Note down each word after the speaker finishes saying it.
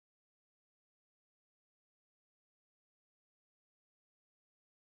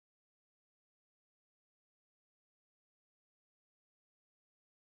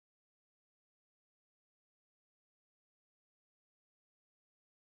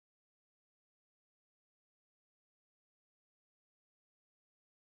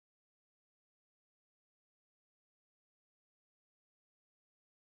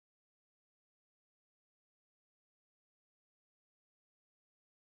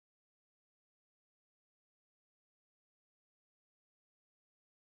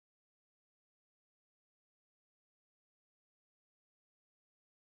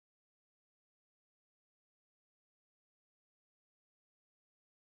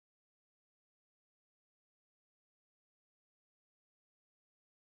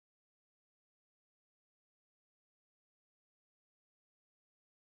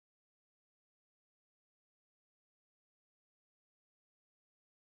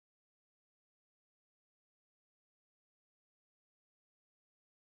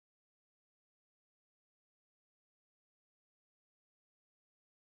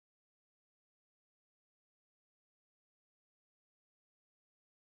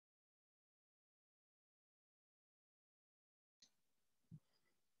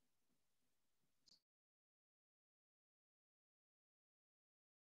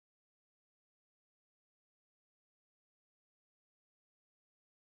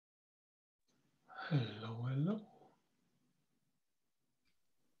Hello, hello.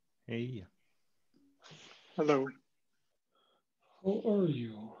 Hey. Hello. How are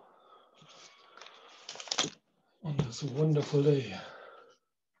you on this wonderful day?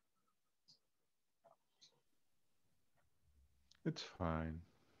 It's fine.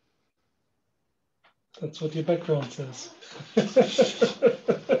 That's what your background says.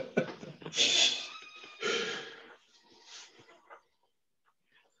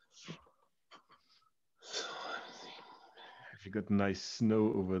 Have you got nice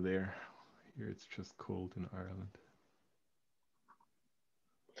snow over there? Here it's just cold in Ireland.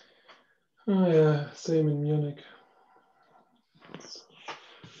 Oh yeah, same in Munich.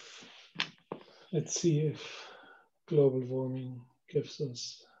 Let's see if global warming gives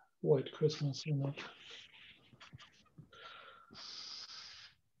us white Christmas or not.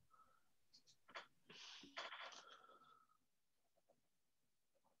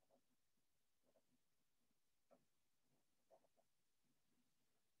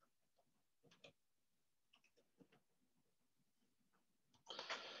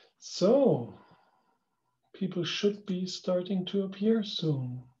 So, people should be starting to appear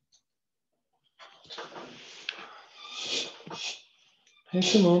soon. Hey,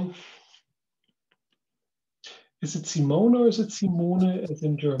 Simone. Is it Simone or is it Simone as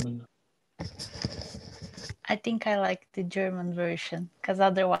in German? I think I like the German version because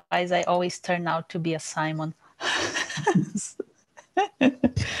otherwise I always turn out to be a Simon.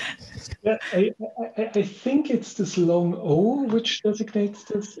 Yeah, I think it's this long O which designates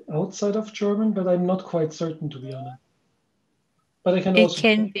this outside of German, but I'm not quite certain, to be honest. But I can It also...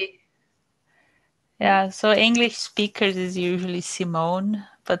 can be. Yeah, so English speakers is usually Simone,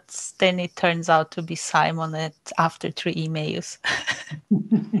 but then it turns out to be Simon after 3 emails.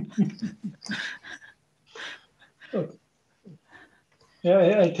 Okay.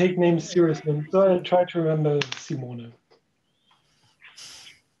 Yeah, I take names seriously, so I try to remember Simone.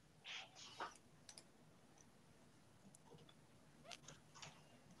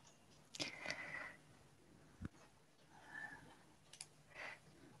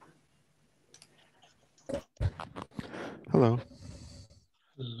 Hello.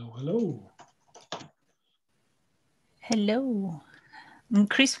 Hello, hello. Hello. In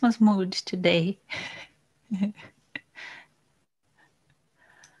Christmas mood today.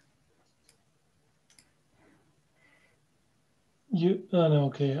 No,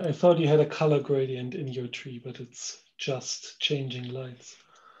 okay. I thought you had a color gradient in your tree, but it's just changing lights.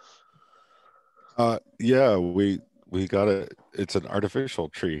 Yeah, we got it. It's an artificial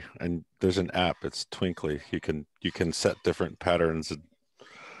tree, and there's an app. It's Twinkly. You can set different patterns. And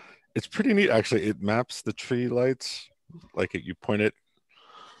it's pretty neat, actually. It maps the tree lights, like you point it,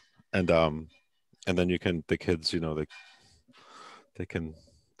 and then the kids, they can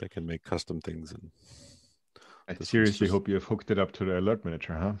make custom things. And I seriously hope you have hooked it up to the alert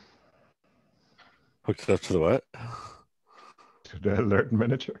manager, huh? Hooked it up to the what? To the alert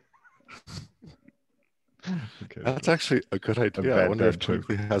manager. Okay, that's actually a good idea. I wonder if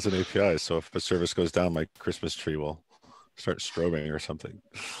Twinkly has an API, so if a service goes down, my Christmas tree will start strobing or something.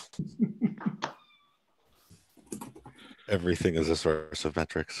 Everything is a source of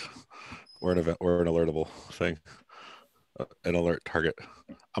metrics, or an alertable thing, an alert target.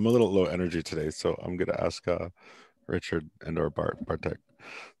 I'm a little low energy today, so I'm going to ask Richard and/or Bartek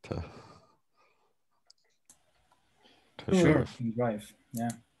to sure, drive. Yeah.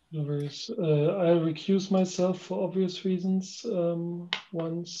 No worries. I'll recuse myself for obvious reasons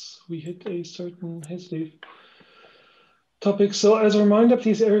once we hit a certain topic. So as a reminder,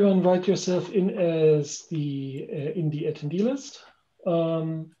 please everyone write yourself in as in the attendee list.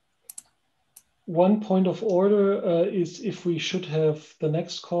 One point of order is if we should have the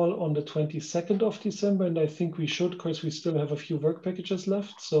next call on the 22nd of December, and I think we should, because we still have a few work packages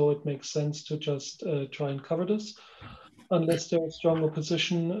left, so it makes sense to just try and cover this. Unless there's strong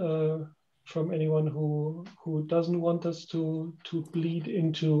opposition from anyone who doesn't want us to bleed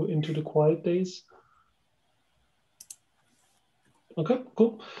into the quiet days. Okay,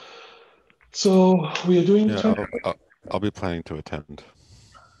 cool. So we are doing. Yeah, I'll be planning to attend.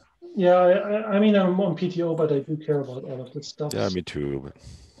 Yeah, I mean I'm on PTO, but I do care about all of this stuff. Yeah, me too. But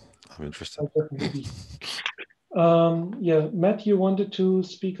I'm interested. I'll definitely be. Yeah, Matt, you wanted to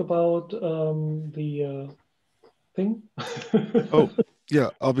speak about the thing. Oh, yeah,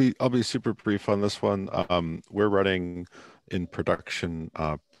 I'll be super brief on this one. We're running in production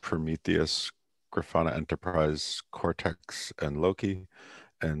Prometheus, Grafana Enterprise, Cortex, and Loki,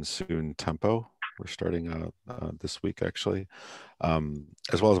 and soon Tempo. We're starting this week, actually,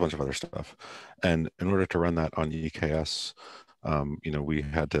 as well as a bunch of other stuff. And in order to run that on EKS, we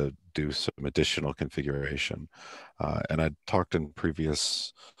had to do some additional configuration. And I talked in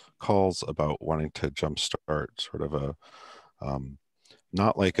previous calls about wanting to jumpstart sort of a,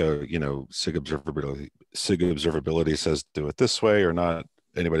 not like a, SIG observability says do it this way, or not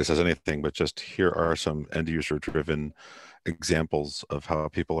anybody says anything, but just here are some end user driven examples of how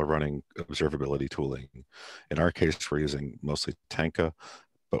people are running observability tooling. In our case, we're using mostly Tanka,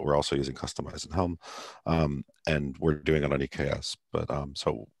 but we're also using Kustomize and Helm, and we're doing it on EKS. But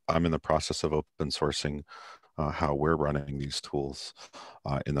so I'm in the process of open sourcing how we're running these tools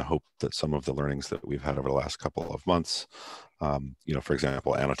in the hope that some of the learnings that we've had over the last couple of months, for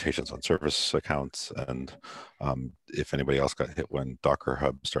example, annotations on service accounts, and if anybody else got hit when Docker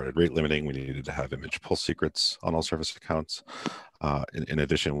Hub started rate limiting, we needed to have image pull secrets on all service accounts. In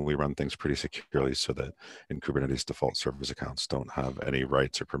addition, we run things pretty securely so that in Kubernetes default service accounts don't have any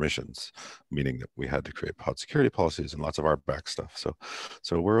rights or permissions, meaning that we had to create pod security policies and lots of RBAC stuff.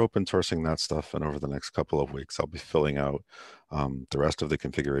 So we're open sourcing that stuff, and over the next couple of weeks, I'll be filling out the rest of the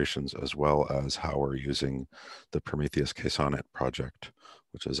configurations, as well as how we're using the Prometheus KSonnet project,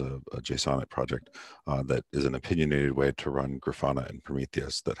 which is a JSONet project that is an opinionated way to run Grafana and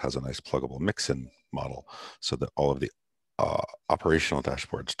Prometheus that has a nice pluggable mix-in model, so that all of the operational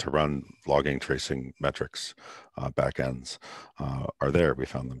dashboards to run logging, tracing, metrics, backends are there. We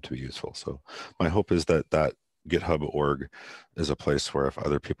found them to be useful. So my hope is that GitHub org is a place where if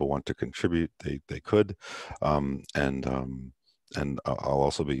other people want to contribute, they could. And I'll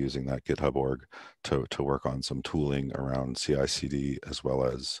also be using that GitHub org to work on some tooling around CI/CD, as well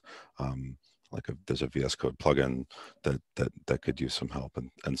as there's a VS Code plugin that could use some help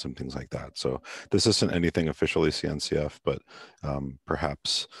and some things like that. So this isn't anything officially CNCF, but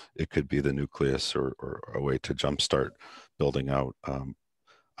perhaps it could be the nucleus or a way to jumpstart building out. I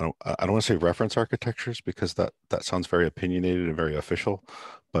don't want to say reference architectures, because that sounds very opinionated and very official,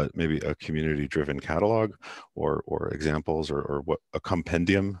 but maybe a community-driven catalog or examples or what a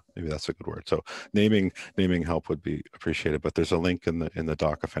compendium, maybe that's a good word. So naming help would be appreciated, but there's a link in the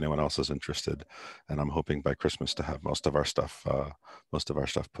doc if anyone else is interested, and I'm hoping by Christmas to have most of our stuff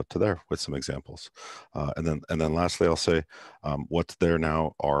put to there with some examples. And then lastly, I'll say what's there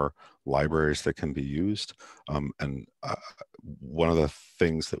now are libraries that can be used, and one of the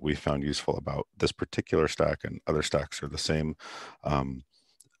things that we found useful about this particular stack, and other stacks are the same,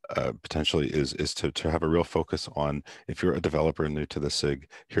 potentially is to have a real focus on, if you're a developer new to the SIG,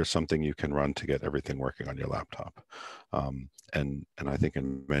 here's something you can run to get everything working on your laptop. And I think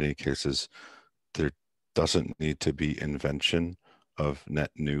in many cases, there doesn't need to be invention of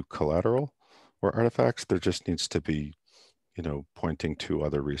net new collateral or artifacts. There just needs to be pointing to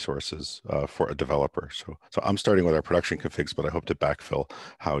other resources for a developer. So I'm starting with our production configs, but I hope to backfill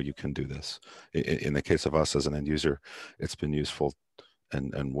how you can do this. In the case of us as an end user, it's been useful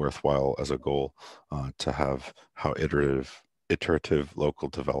and worthwhile as a goal to have how iterative local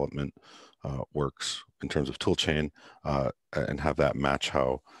development works in terms of toolchain, and have that match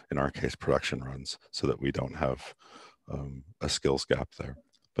how, in our case, production runs, so that we don't have a skills gap there.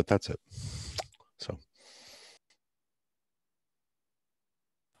 But that's it. So.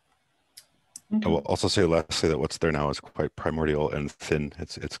 I will also say, lastly, that what's there now is quite primordial and thin.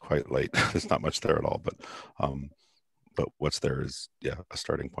 It's quite light. There's not much there at all, but what's there is, a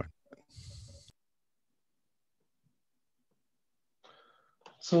starting point.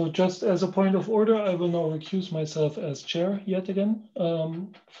 So just as a point of order, I will now recuse myself as chair yet again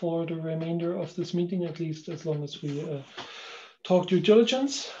for the remainder of this meeting, at least as long as we talk due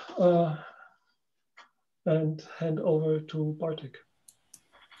diligence, and hand over to Bartek.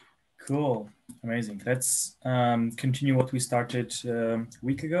 Cool, amazing. Let's continue what we started 2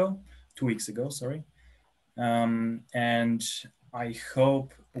 weeks ago, sorry. And I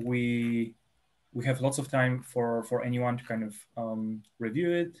hope we have lots of time for anyone to kind of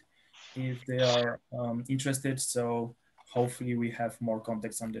review it if they are interested. So hopefully we have more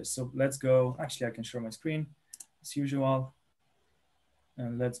context on this. So let's go. Actually, I can share my screen as usual.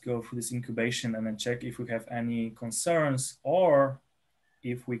 And let's go through this incubation and then check if we have any concerns, or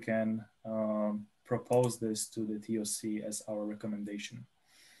if we can propose this to the TOC as our recommendation.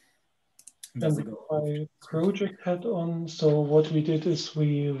 And my project hat on. So what we did is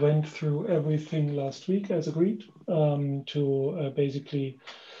we went through everything last week as agreed, to basically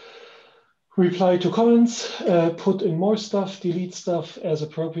reply to comments, put in more stuff, delete stuff as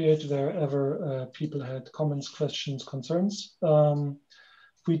appropriate wherever people had comments, questions, concerns.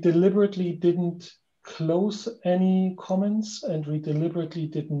 We deliberately didn't close any comments, and we deliberately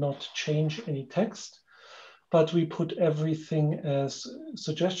did not change any text, but we put everything as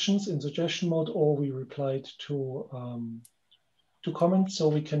suggestions in suggestion mode, or we replied to to comment, so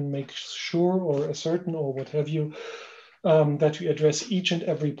we can make sure or ascertain or what have you that we address each and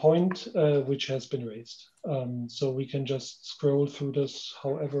every point which has been raised. So we can just scroll through this,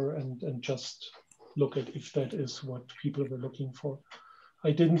 however, and just look at if that is what people were looking for.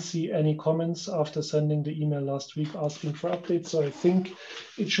 I didn't see any comments after sending the email last week asking for updates, so I think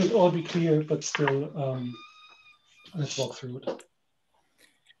it should all be clear, but still, let's walk through it.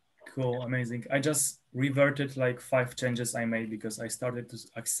 Cool, amazing. I just reverted like 5 changes I made because I started to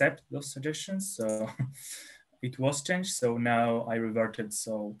accept those suggestions. So it was changed. So now I reverted.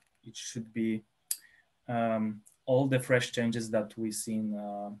 So it should be all the fresh changes that we've seen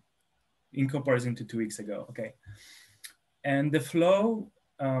in comparison to 2 weeks ago. Okay. And the flow,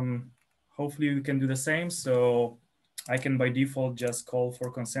 hopefully we can do the same. So I can by default just call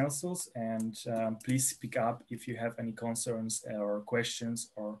for consensus, and please speak up if you have any concerns or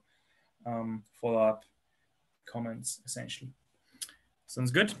questions or follow-up comments, essentially. Sounds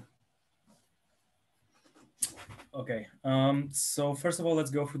good? Okay, so first of all,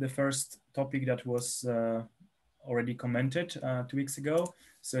 let's go through the first topic that was already commented 2 weeks ago.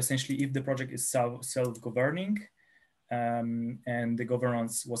 So essentially, if the project is self-governing and the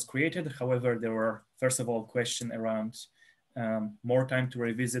governance was created, however, there were, first of all, questions around more time to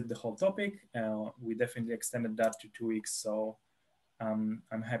revisit the whole topic. We definitely extended that to 2 weeks. So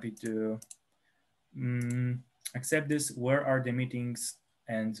I'm happy to accept this. Where are the meetings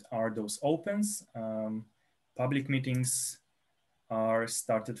and are those opens? Public meetings are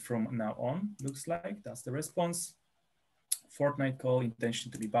started from now on, looks like. That's the response. Fortnite call,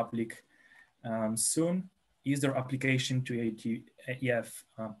 intention to be public soon. Is there application to ATF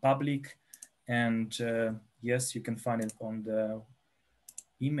public? And yes, you can find it on the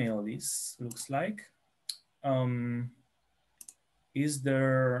email list, looks like. Is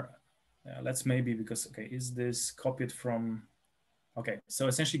there, let's maybe, because, okay, is this copied from, okay, so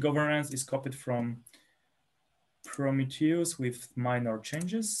essentially governance is copied from Prometheus with minor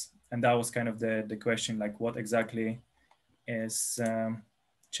changes. And that was kind of the question, like what exactly is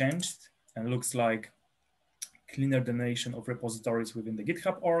changed, and looks like cleaner donation of repositories within the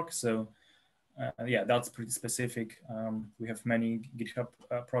GitHub org. So yeah, that's pretty specific. We have many GitHub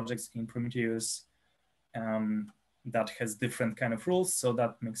projects in Prometheus that has different kind of rules, so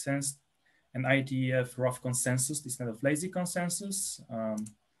that makes sense. And IETF rough consensus instead of lazy consensus.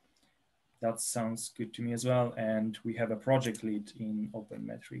 That sounds good to me as well. And we have a project lead in Open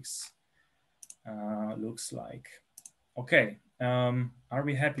Metrics, looks like. Okay, are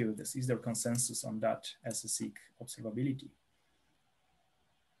we happy with this? Is there consensus on that as a SIG observability?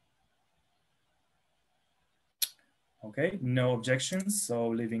 Okay, no objections, so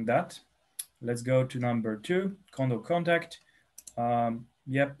leaving that. Let's go to number 2, condo contact.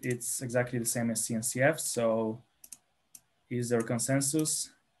 Yep, it's exactly the same as CNCF, so is there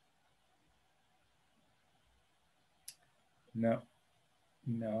consensus? No,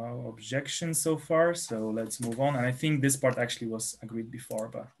 no objections so far, so let's move on. And I think this part actually was agreed before,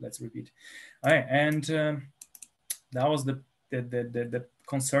 but let's repeat. All right, and that was the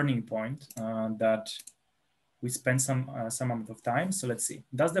concerning point that we spent some amount of time. So let's see,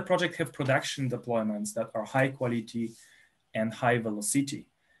 does the project have production deployments that are high quality and high velocity?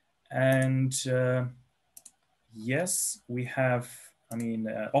 And yes, we have, I mean,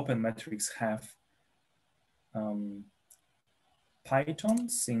 Open Metrics have Python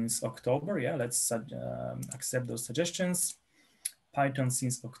since October. Yeah, let's accept those suggestions. Python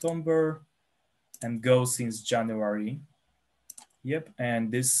since October and Go since January. Yep,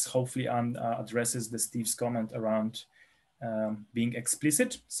 and this hopefully addresses the Steve's comment around being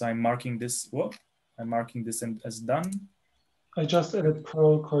explicit. So I'm marking this, I'm marking this as done. I just added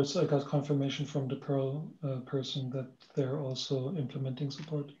Perl, of course. I got confirmation from the Perl person that they're also implementing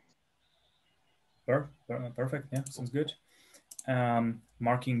support. Perfect, yeah, sounds good.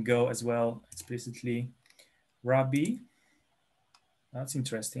 Marking Go as well explicitly. Ruby, that's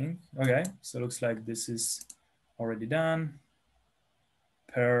interesting. Okay, so it looks like this is already done.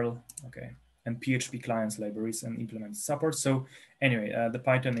 Perl, okay, and PHP clients libraries and implement support. So anyway, the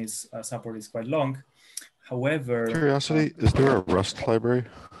Python is support is quite long. However, curiosity, is there a Rust library?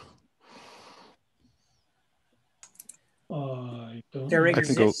 I don't There know.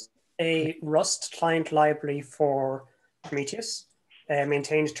 exists a Rust client library for Prometheus,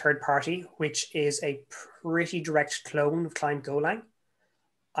 maintained third party, which is a pretty direct clone of client Golang.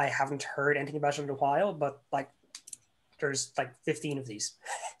 I haven't heard anything about it in a while, but like there's like 15 of these.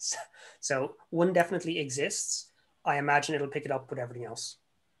 So one definitely exists. I imagine it'll pick it up with everything else.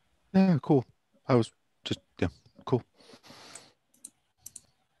 Yeah, cool. I was just, yeah, cool.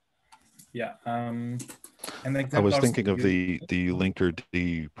 Yeah, And I was exemplars thinking of you- the linkerd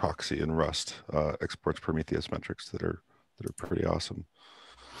proxy in Rust exports Prometheus metrics that are pretty awesome.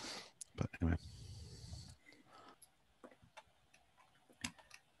 But anyway,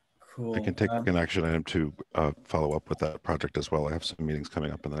 Cool. I can take an action item to follow up with that project as well. I have some meetings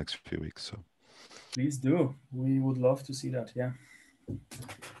coming up in the next few weeks. So Please do. We would love to see that. Yeah.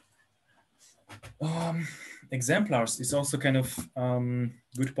 Exemplars is also kind of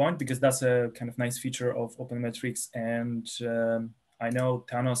good point, because that's a kind of nice feature of OpenMetrics. And I know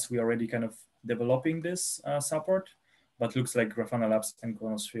Thanos, we already kind of developing this support, but looks like Grafana Labs and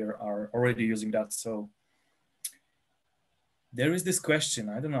Chronosphere are already using that. So there is this question,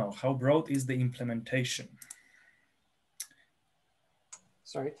 I don't know, how broad is the implementation?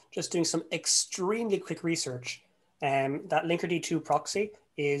 Sorry, just doing some extremely quick research. That Linkerd2 proxy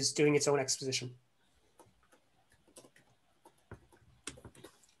is doing its own exposition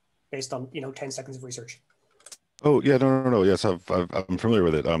based on 10 seconds of research. oh yeah, no. Yes, I'm familiar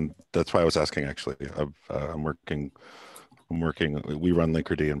with it. That's why I was asking actually. I'm working. We run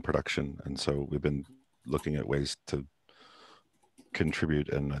Linkerd in production, and so we've been looking at ways to contribute.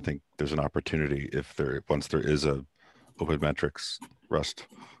 And I think there's an opportunity once there is a OpenMetrics Rust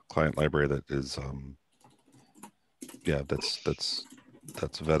client library that is, that's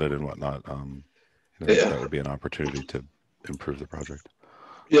vetted and whatnot. That would be an opportunity to improve the project.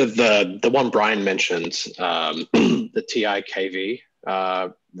 Yeah, the one Brian mentioned, the TIKV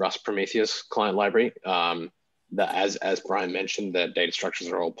Rust Prometheus client library. That as Brian mentioned, the data structures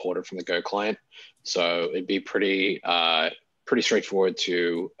are all ported from the Go client, so it'd be pretty straightforward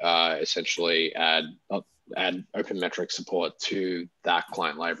to essentially add OpenMetrics support to that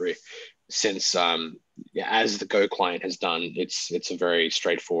client library. Since as the Go client has done, it's a very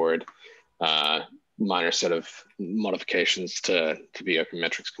straightforward minor set of modifications to be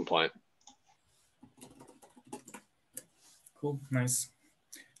OpenMetrics compliant. Cool, nice.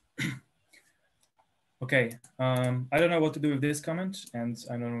 Okay, I don't know what to do with this comment, and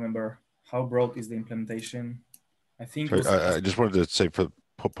I don't remember how broad is the implementation. I think. Sorry, I just wanted to say, for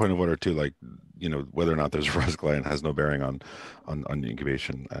point of order too, like, whether or not there's a Rust client has no bearing on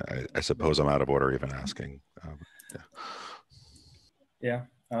incubation. I suppose I'm out of order even asking. Yeah.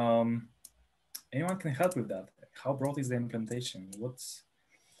 Anyone can help with that? How broad is the implementation? What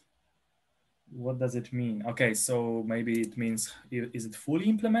does it mean? Okay, so maybe it means, is it fully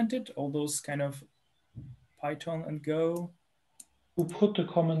implemented? All those kind of Python and Go? Who put the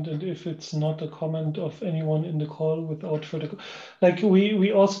comment, and if it's not a comment of anyone in the call without further, like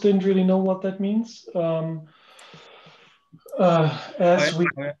we also didn't really know what that means.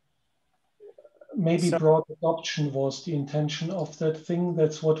 Maybe broad adoption was the intention of that thing.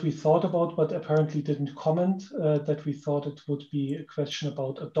 That's what we thought about, but apparently didn't comment that we thought it would be a question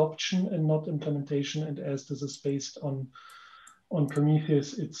about adoption and not implementation. And as this is based on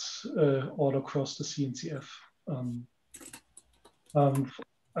Prometheus, it's all across the CNCF.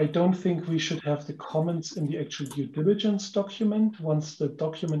 I don't think we should have the comments in the actual due diligence document once the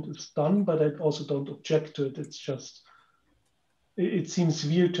document is done, but I also don't object to it. It's just, it seems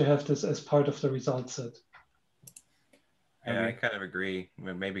weird to have this as part of the result set. Yeah, I kind of agree.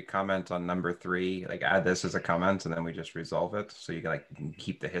 Maybe comment on number 3, like add this as a comment, and then we just resolve it. So you can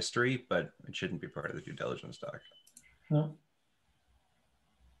keep the history, but it shouldn't be part of the due diligence doc. No.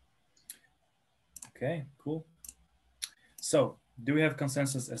 Okay, cool. So, do we have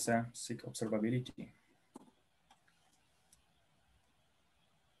consensus as a SIG observability?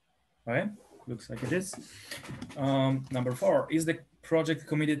 Okay, looks like it is. Number 4, is the project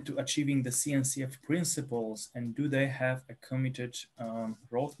committed to achieving the CNCF principles, and do they have a committed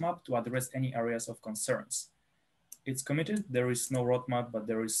roadmap to address any areas of concerns? It's committed, there is no roadmap, but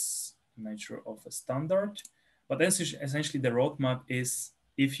there is nature of a standard. But essentially the roadmap is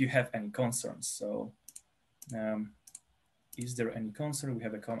if you have any concerns. So is there any concern? We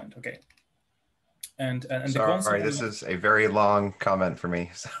have a comment, okay. And Sorry, the concern, this is a very long comment for me.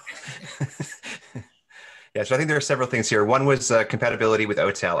 So. Yeah, so I think there are several things here. One was compatibility with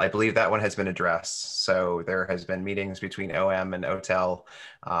OTel. I believe that one has been addressed. So there has been meetings between OM and OTel.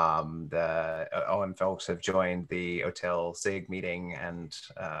 The OM folks have joined the OTel SIG meeting, and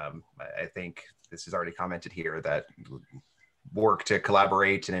I think this is already commented here that work to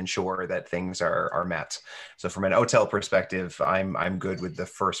collaborate and ensure that things are met. So from an OTel perspective, I'm good with the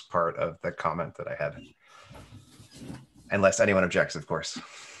first part of the comment that I had. Unless anyone objects, of course.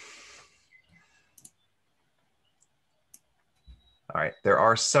 All right, there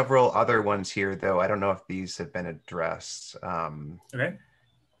are several other ones here, though. I don't know if these have been addressed. Okay.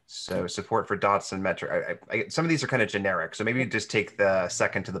 So support for dots and metric. Some of these are kind of generic. So maybe just take the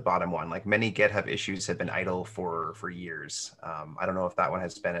second to the bottom one. Like many GitHub issues have been idle for years. I don't know if that one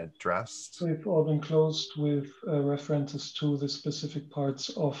has been addressed. They've all been closed with references to the specific parts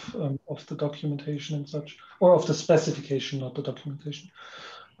of the documentation and such, or of the specification, not the documentation.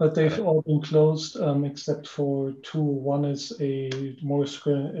 But they've all been closed except for two. One is a more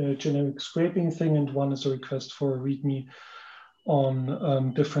generic scraping thing, and one is a request for a README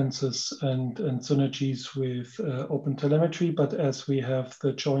on differences and synergies with OpenTelemetry. But as we have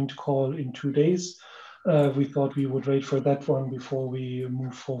the joint call in 2 days, we thought we would wait for that one before we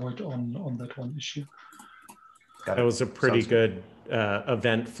move forward on that one issue. That was a pretty good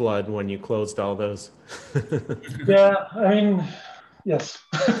event flood when you closed all those. Yeah, I mean, yes.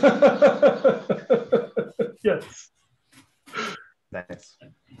 Yes. Nice.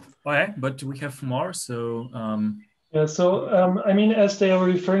 Okay, but we have more, so yeah, so I mean, as they are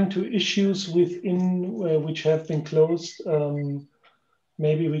referring to issues within which have been closed,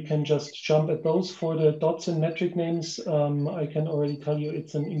 maybe we can just jump at those. For the dots and metric names, I can already tell you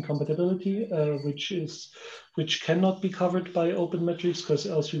it's an incompatibility, which cannot be covered by open metrics, because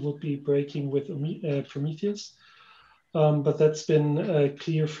else we would be breaking with Prometheus. But that's been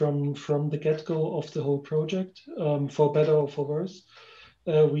clear from the get-go of the whole project, for better or for worse.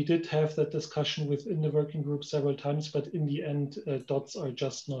 We did have that discussion within the working group several times, but in the end, dots are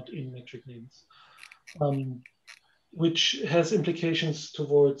just not in metric names, which has implications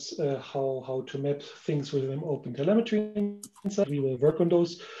towards how to map things within OpenTelemetry. We will work on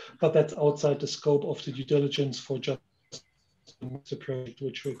those, but that's outside the scope of the due diligence for just the project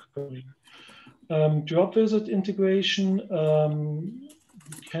which we're covering. Drop wizard integration,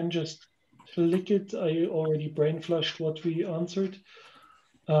 you can just click it. I already brain flushed what we answered.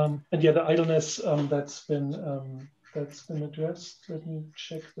 And yeah, the idleness, that's been addressed. Let me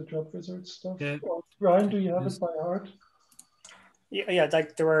check the drop wizard stuff. Yeah. Ryan, do you have it by heart? Yeah,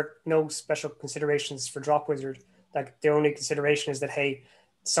 like there were no special considerations for drop wizard. Like the only consideration is that, hey,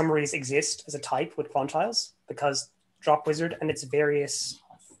 summaries exist as a type with quantiles, because drop wizard and its various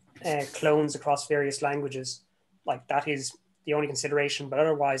clones across various languages, like that is the only consideration. But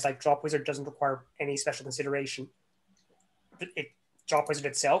otherwise, like drop wizard doesn't require any special consideration. Drop wizard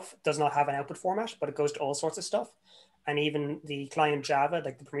itself does not have an output format, but it goes to all sorts of stuff. And even the client Java,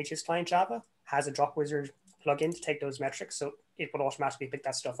 like the Prometheus client Java, has a drop wizard plugin to take those metrics. So it would automatically pick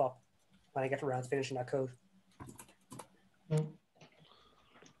that stuff up when I get around to finishing that code.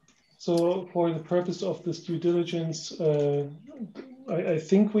 So for the purpose of this due diligence, I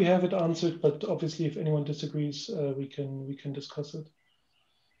think we have it answered, but obviously if anyone disagrees, we can discuss it.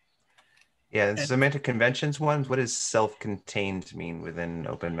 Yeah, the semantic conventions ones, what does self-contained mean within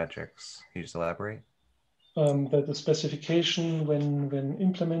open metrics? Can you just elaborate? That the specification, when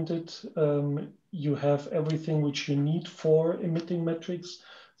implemented, you have everything which you need for emitting metrics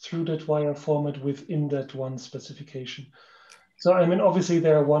through that wire format within that one specification. So, I mean, obviously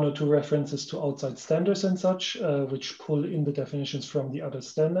there are one or two references to outside standards and such, which pull in the definitions from the other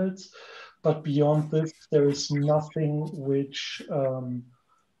standards. But beyond this, there is nothing which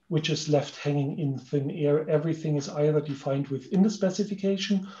is left hanging in thin air. Everything is either defined within the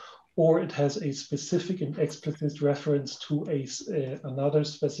specification, or it has a specific and explicit reference to another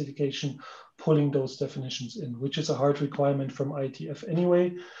specification pulling those definitions in, which is a hard requirement from IETF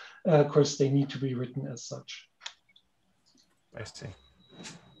anyway. Of course, they need to be written as such. I see.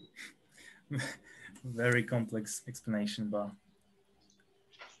 Very complex explanation, but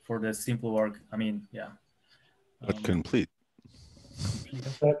for the simple work, I mean, yeah. But complete.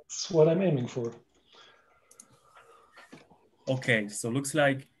 That's what I'm aiming for. Okay, so looks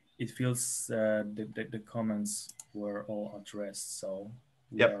like it feels the comments were all addressed. So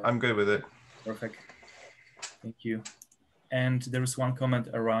yep, I'm good with it. Perfect. Thank you. And there is one comment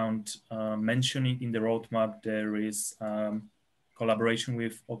around mentioning in the roadmap there is collaboration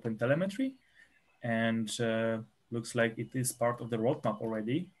with OpenTelemetry, and looks like it is part of the roadmap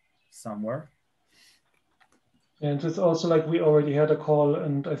already somewhere. And it's also like we already had a call,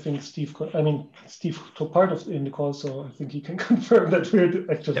 and I think Steve took part in the call, so I think he can confirm that we're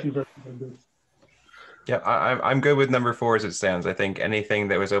actually working on this. Yeah, I'm good with number 4 as it stands. I think anything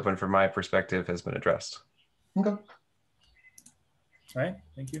that was open from my perspective has been addressed. Okay. All right,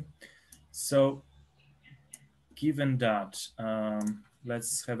 thank you. So given that,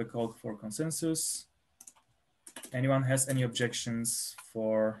 let's have a call for consensus. Anyone has any objections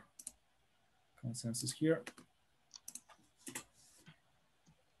for consensus here?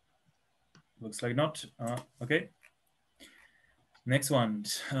 Looks like not. Okay. Next one.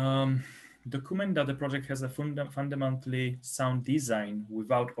 Document that the project has a fundamentally sound design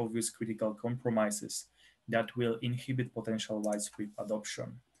without obvious critical compromises that will inhibit potential widespread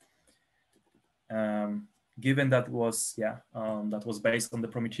adoption. Given that was based on the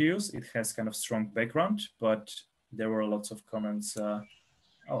Prometheus, it has kind of strong background, but there were lots of comments. A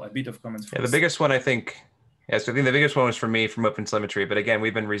bit of comments. Yeah, the biggest one, I think. Yes, I think the biggest one was for me from OpenTelemetry, but again,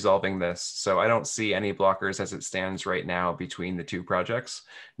 we've been resolving this. So I don't see any blockers as it stands right now between the two projects,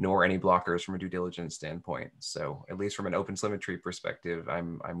 nor any blockers from a due diligence standpoint. So at least from an OpenTelemetry perspective,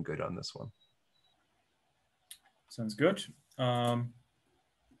 I'm good on this one. Sounds good. To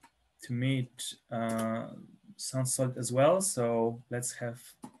me, it sounds solid as well. So let's have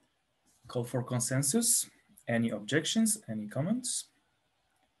call for consensus. Any objections, any comments?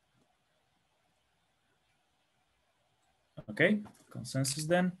 Okay, consensus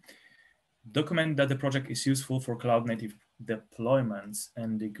then. Document that the project is useful for cloud native deployments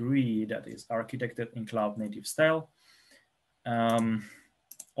and agree that is architected in cloud native style.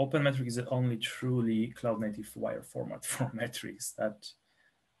 OpenMetric is the only truly cloud native wire format for metrics that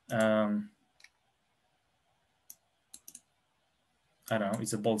I don't know,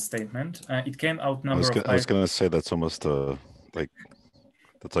 it's a bold statement. It came out I was going to say that's almost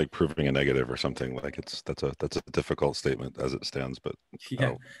that's like proving a negative or something. Like that's a difficult statement as it stands, but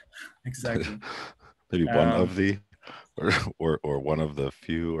yeah, exactly. Maybe one of the or one of the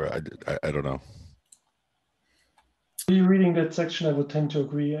few, or I don't know. Rereading that section, I would tend to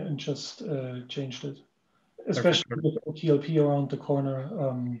agree and just changed it, especially with OTLP around the corner.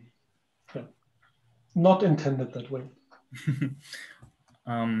 Yeah. Not intended that way.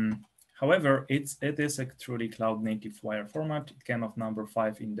 However, it is a truly cloud native wire format. It came out number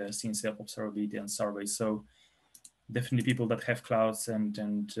 5 in the CNCF Observability and survey. So definitely people that have clouds and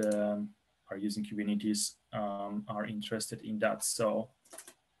are using Kubernetes are interested in that. So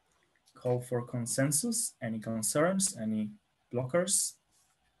call for consensus. Any concerns, any blockers?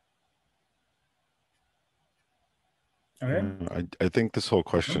 Okay. I think this whole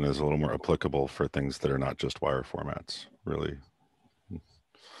question is a little more applicable for things that are not just wire formats, really.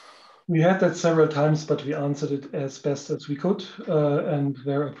 We had that several times, but we answered it as best as we could, and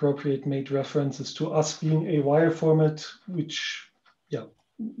where appropriate made references to us being a wire format, which, yeah,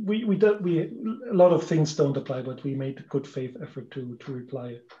 we a lot of things don't apply, but we made a good faith effort to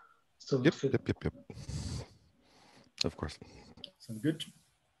reply. So yep. Of course. Sounds good.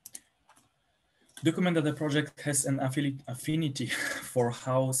 Document that the project has an affinity for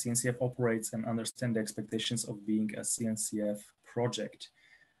how CNCF operates and understand the expectations of being a CNCF project.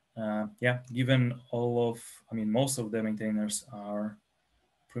 Yeah, given most of the maintainers are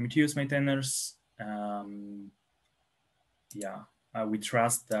Prometheus maintainers. We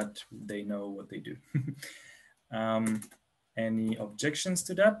trust that they know what they do. Any objections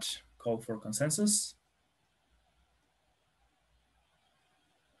to that? Call for consensus.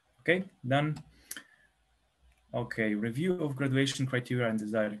 Okay, done. Okay, review of graduation criteria and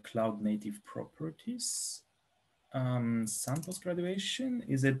desired cloud native properties. Sandbox graduation,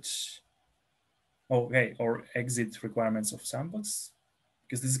 is it okay, or exit requirements of sandbox?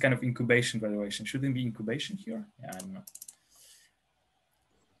 Because this is kind of incubation graduation. Shouldn't be incubation here? Yeah, I don't know.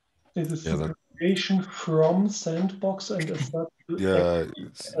 Is it graduation from sandbox and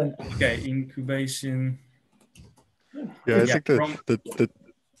okay, incubation.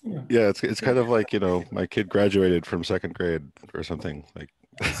 Yeah, I think it's kind of like, you know, my kid graduated from 2nd grade or something like.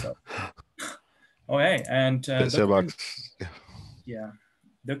 So. Okay, and sandbox.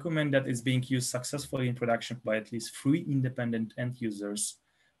 Document that is being used successfully in production by at least 3 independent end users,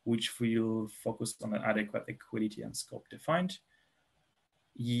 which will focus on an adequate equality and scope defined.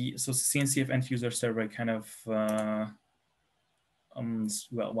 So CNCF end user survey kind of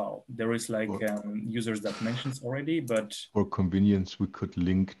there is like users that mentions already, but for convenience we could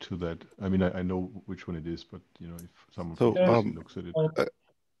link to that. I mean, I know which one it is, but you know, if someone looks at it.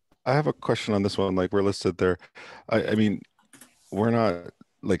 I have a question on this one. Like, we're listed there. I mean, we're not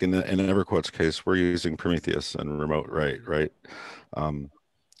like in EverQuote's case, we're using Prometheus and remote right. Right.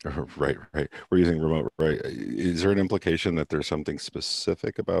 We're using remote right. Is there an implication that there's something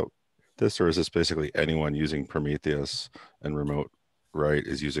specific about this, or is this basically anyone using Prometheus and remote right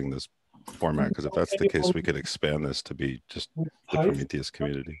is using this format? Because if that's the case, we could expand this to be just the Prometheus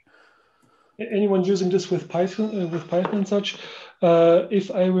community. Anyone using this with Python and such. If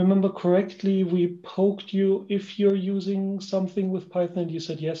I remember correctly, we poked you if you're using something with Python, and you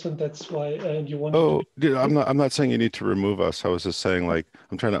said yes, and that's why. And you wanted. Oh, dude, I'm not saying you need to remove us. I was just saying, like,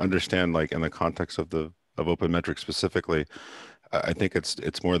 I'm trying to understand, like, in the context of OpenMetric specifically. I think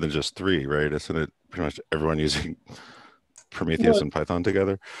it's more than just 3, right? Isn't it pretty much everyone using Prometheus and Python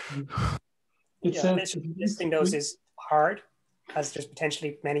together? It says listing those is hard, as there's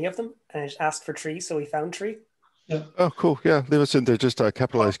potentially many of them, and it asked for 3, so we found 3. Yeah. Oh, cool. Yeah, leave us in there. Just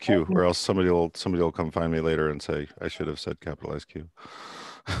capitalize Q, or else somebody will come find me later and say I should have said capitalize Q.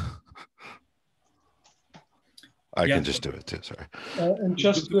 I can just do it too. Sorry. And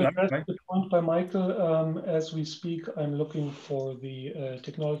just to address the point by Michael, as we speak, I'm looking for the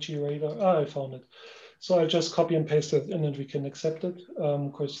technology radar. I found it. So I'll just copy and paste it in, and we can accept it.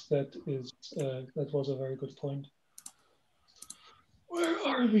 Because that was a very good point. Where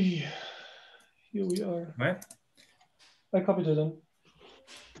are we? Here we are. Right. I copied it in.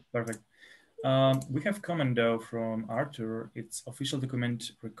 Perfect. We have comment though from Arthur. It's official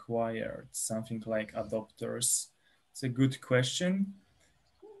document required, something like adopters. It's a good question.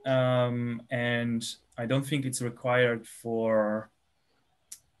 And I don't think it's required for,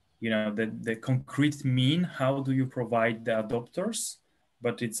 the concrete mean, how do you provide the adopters?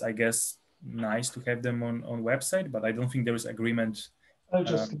 But it's, I guess, nice to have them on website, but I don't think there is agreement.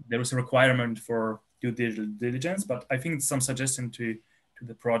 There is a requirement for due diligence, but I think it's some suggestion to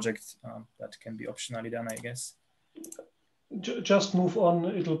the project that can be optionally done, I guess. Just move on.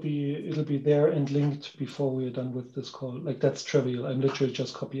 It'll be there and linked before we're done with this call. Like, that's trivial. I'm literally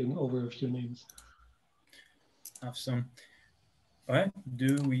just copying over a few names. Awesome. All right.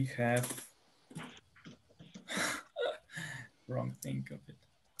 Do we have wrong thing of it?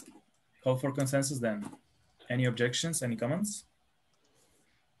 Call for consensus then. Any objections? Any comments?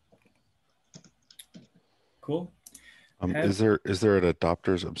 Cool. Is there an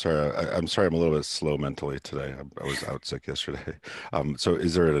adopters? I'm sorry. I'm sorry. I'm a little bit slow mentally today. I was out sick yesterday. So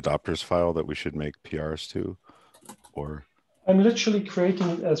is there an adopters file that we should make PRs to, or? I'm literally creating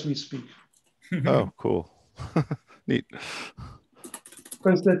it as we speak. Oh, cool. Neat.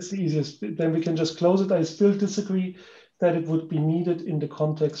 Because that's the easiest. Then we can just close it. I still disagree that it would be needed in the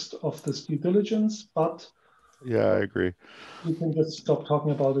context of this due diligence, but yeah, I agree. You can just stop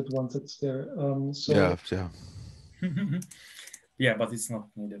talking about it once it's there. Yeah. Yeah, but it's not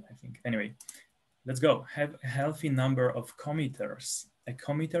needed, I think. Anyway, let's go. Have a healthy number of committers. A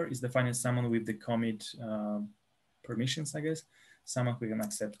committer is defined as someone with the commit permissions, I guess, someone who can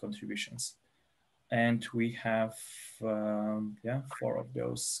accept contributions. And we have, 4 of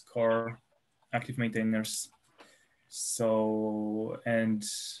those core active maintainers. So, and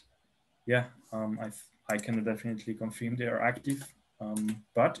yeah, I can definitely confirm they are active.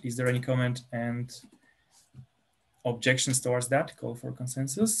 But is there any comment and objections towards that? Call for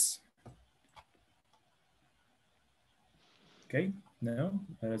consensus. Okay, no,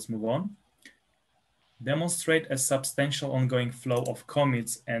 let's move on. Demonstrate a substantial ongoing flow of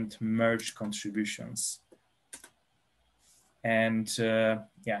commits and merge contributions. And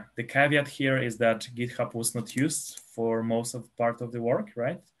yeah, the caveat here is that GitHub was not used for most of part of the work,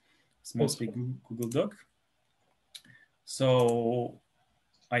 right? It's mostly Google Doc. So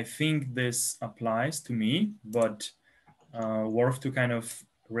I think this applies to me, but worth to kind of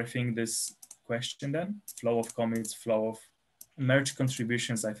rethink this question then. Flow of commits, flow of merge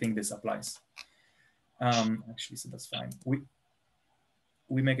contributions, I think this applies. Actually, so that's fine.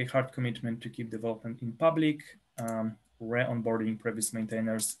 We make a hard commitment to keep development in public, re-onboarding previous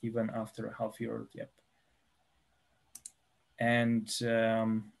maintainers even after a half year. Yep. And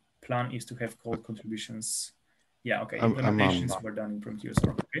plan is to have code contributions. Yeah, okay. Implementations were done in Prometheus.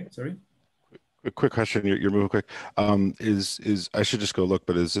 Okay, sorry. A quick question. You're moving quick. Is I should just go look,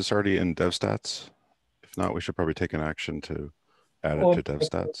 but is this already in DevStats? If not, we should probably take an action to add it to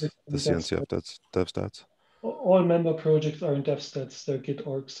DevStats, the CNCF DevStats. All member projects are in DevStats. They're Git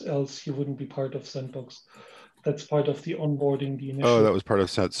orgs, else you wouldn't be part of Sandbox. That's part of the onboarding, the initial. Oh, that was part of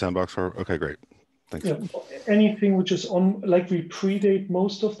Sandbox. Okay, great. Thanks. Yeah, anything which is on, like, we predate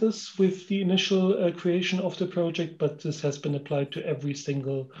most of this with the initial creation of the project, but this has been applied to every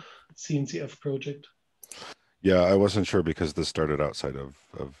single CNCF project. Yeah, I wasn't sure because this started outside of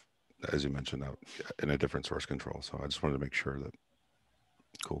as you mentioned, out in a different source control. So I just wanted to make sure that.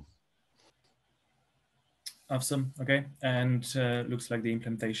 Cool. Awesome. Okay, and looks like the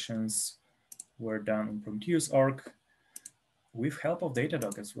implementations were done on Prometheus org with help of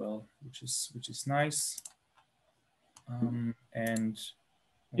Datadog as well, which is nice. And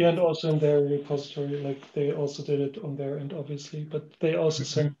yeah, and also in their repository, like they also did it on their end, obviously, but they also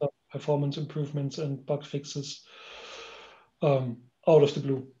sent out performance improvements and bug fixes out of the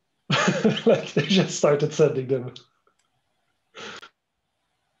blue. Like they just started sending them.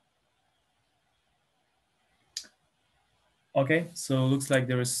 Okay, so looks like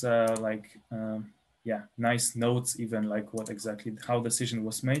there is yeah, nice notes, even like what exactly, how decision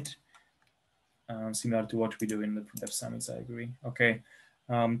was made. Similar to what we do in the Dev Summits, I agree. Okay,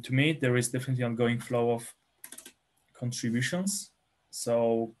 To me, there is definitely ongoing flow of contributions.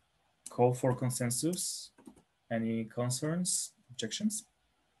 So call for consensus. Any concerns, objections?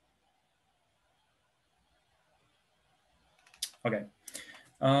 Okay.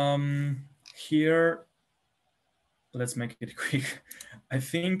 Here, let's make it quick. I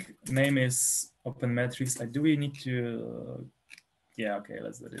think name is open metrics. Do we need to? Yeah. Okay.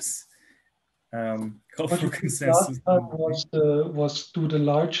 Let's do this. Call for consensus. Was do the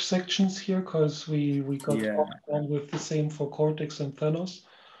large sections here, because we got on with the same for Cortex and Thanos.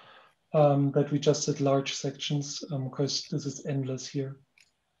 That we just did large sections, because this is endless here.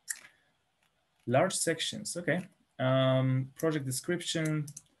 Large sections. Okay. Project description.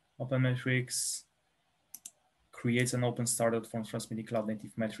 Open metrics creates an open standard for transmitting cloud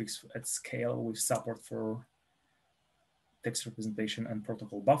native metrics at scale with support for text representation and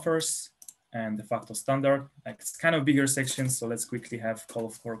protocol buffers, and de facto standard. It's kind of bigger sections, so let's quickly have call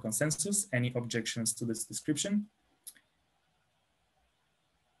for consensus. Any objections to this description?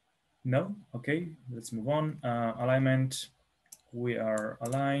 No? Okay, let's move on. Alignment, we are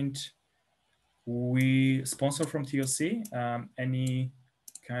aligned. We sponsor from TOC. Any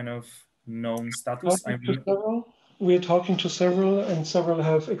kind of known status? We're talking to several, and several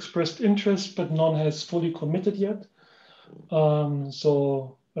have expressed interest, but none has fully committed yet.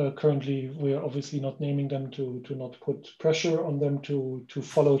 Currently, we're obviously not naming them to not put pressure on them to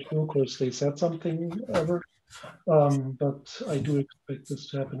follow through, because they said something ever. But I do expect this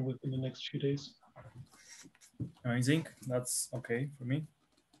to happen within the next few days. Amazing. That's okay for me.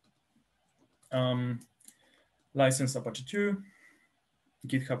 License Apache 2.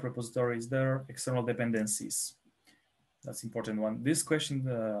 GitHub repository is there. External dependencies. That's important one. This question,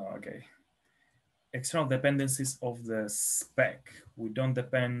 okay. External dependencies of the spec. We don't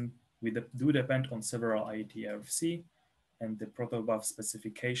depend, we do depend on several IETRFC and the protobuf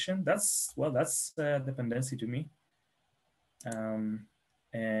specification. That's, well, that's a dependency to me.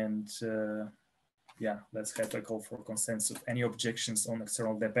 Yeah, let's have a call for consensus. Any objections on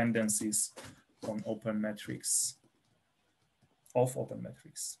external dependencies on open metrics, of open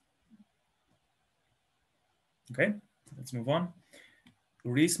metrics? Okay, let's move on.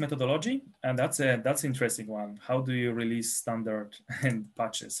 Release methodology, and that's an interesting one. How do you release standard and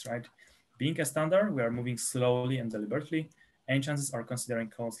patches, right? Being a standard, we are moving slowly and deliberately. Any chances are considering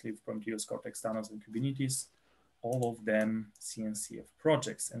closely Prometheus, Cortex, Thanos, and Kubernetes, all of them CNCF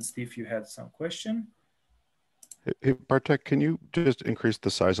projects. And Steve, you had some question. Hey, Bartek, can you just increase the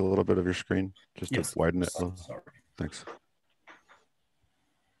size a little bit of your screen? Just to widen it a little. Sorry. Thanks.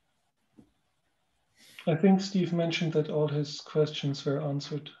 I think Steve mentioned that all his questions were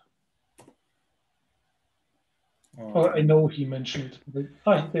answered. Or I know he mentioned it.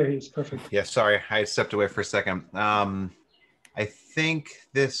 There he is, perfect. Yeah, sorry, I stepped away for a second. I think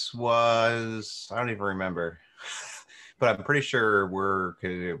this was, I don't even remember, but I'm pretty sure we're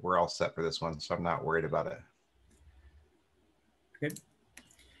all set for this one, so I'm not worried about it. Okay.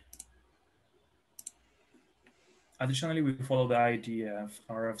 Additionally, we follow the IETF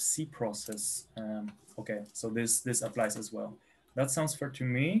RFC process. Okay, so this applies as well. That sounds fair to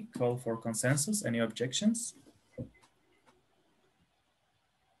me. Call for consensus. Any objections?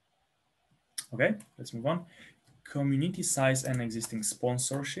 Okay, let's move on. Community size and existing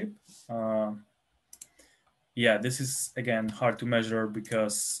sponsorship. Yeah, this is again hard to measure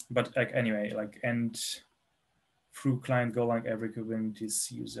because, but like anyway, like and through client Golang, every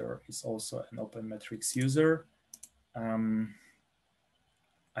Kubernetes user is also an open metrics user.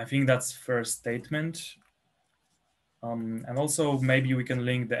 I think that's first statement. And also maybe we can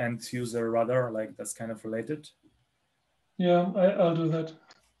link the end user rather, like that's kind of related. Yeah, I'll do that.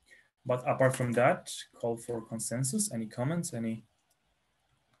 But apart from that, call for consensus. Any comments, any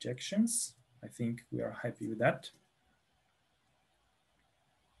objections? I think we are happy with that.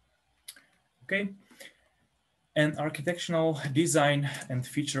 Okay. An architectural design and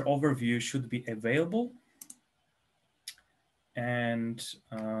feature overview should be available. And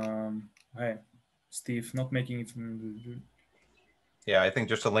hey, Steve, not making it. Yeah, I think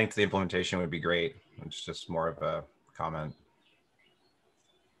just a link to the implementation would be great. It's just more of a comment.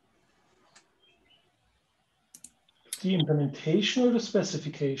 The implementation or the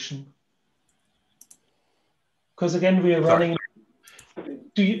specification? Because again, we are running.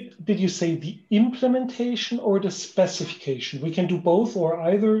 Did you say the implementation or the specification? We can do both or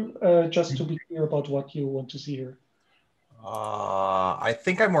either, just to be clear about what you want to see here. I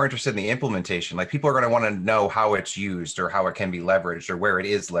think I'm more interested in the implementation. Like people are going to want to know how it's used or how it can be leveraged or where it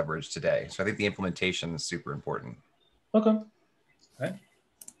is leveraged today. So I think the implementation is super important. Okay. Okay.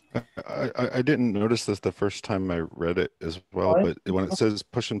 I didn't notice this the first time I read it as well, but when it says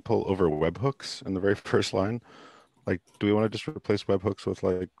push and pull over webhooks in the very first line, like, do we want to just replace webhooks with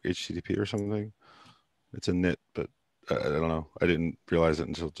like HTTP or something? It's a nit, but I don't know. I didn't realize it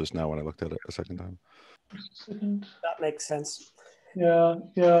until just now when I looked at it a second time. That makes sense. Yeah.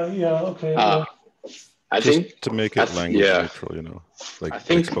 Okay. Yeah. I just think to make it language neutral, you know, like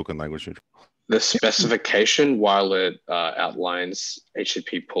spoken language neutral. The specification, while it outlines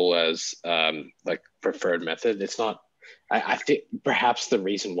HTTP pull as like preferred method, it's not. I think perhaps the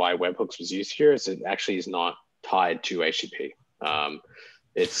reason why webhooks was used here is it actually is not tied to HTTP.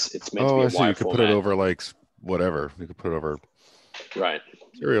 It's meant to be a wire format. You could put it over like whatever. You could put it over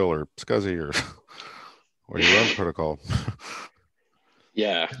Serial or SCSI or your own protocol.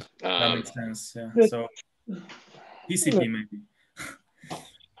 Yeah, that makes sense. Yeah, so TCP maybe.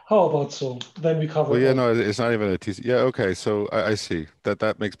 How about so? Then we cover. Well, yeah, no, it's not even a TCP. Yeah, okay. So I see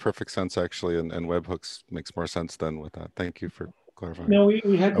that makes perfect sense actually, and webhooks makes more sense than with that. Thank you for clarifying. No,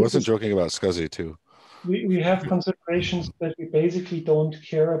 we had. I wasn't joking about SCSI too. We have considerations that we basically don't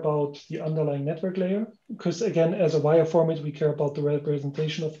care about the underlying network layer, because again, as a wire format, we care about the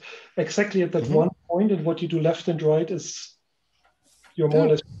representation of exactly at that one point, and what you do left and right is you're more or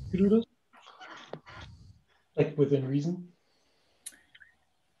less to do this, like within reason.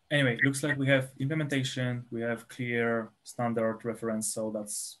 Anyway, looks like we have implementation, we have clear standard reference, so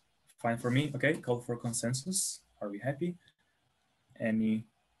that's fine for me. Okay, call for consensus. Are we happy? Any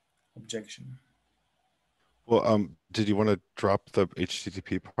objection? Well, did you want to drop the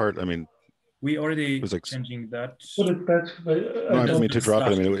HTTP part? I mean, we already was like changing that. I mean, to drop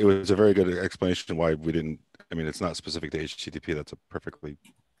it. I mean, it was a very good explanation why we didn't. I mean, it's not specific to HTTP. That's a perfectly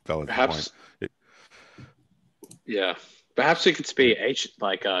valid point. Yeah, perhaps it could be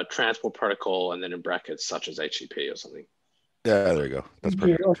like a transport protocol, and then in brackets such as HTTP or something. Yeah, there you go. That's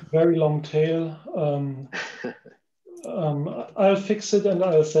perfect. Very long tail. I'll fix it and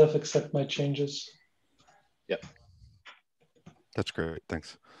I'll self-accept my changes. Yep. That's great.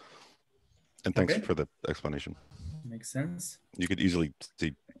 Thanks. And thanks for the explanation. Makes sense. You could easily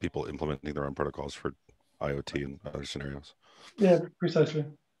see people implementing their own protocols for IoT and other scenarios. Yeah, precisely.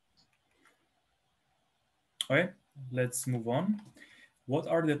 Okay, let's move on. What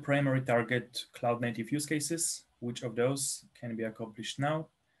are the primary target cloud native use cases? Which of those can be accomplished now?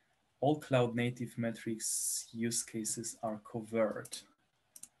 All cloud native metrics use cases are covered.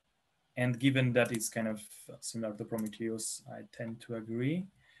 And given that it's kind of similar to Prometheus, I tend to agree.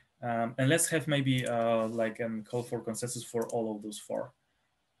 And let's have maybe like a call for consensus for all of those four.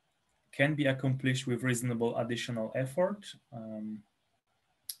 Can be accomplished with reasonable additional effort.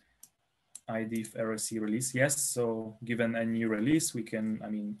 IDIF RSC release, yes. So given a new release, we can, I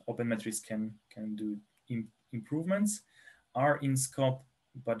mean, open metrics can do improvements, are in scope,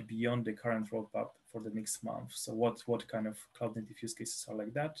 but beyond the current roadmap for the next month. So what kind of cloud native use cases are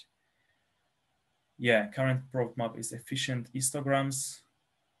like that? Yeah, current roadmap is efficient histograms,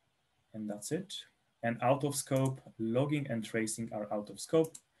 and that's it. And out of scope, logging and tracing are out of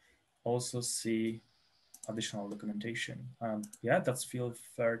scope. Also see additional documentation. Yeah, that's feel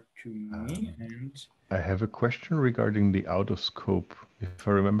fair to me. And I have a question regarding the out of scope. If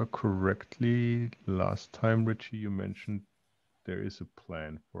I remember correctly, last time, Richie, you mentioned there is a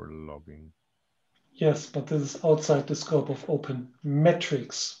plan for logging. Yes, but this is outside the scope of open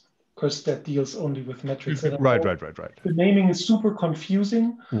metrics, because that deals only with metrics. Right. The naming is super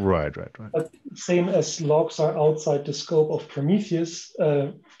confusing. Right. But same as logs are outside the scope of Prometheus,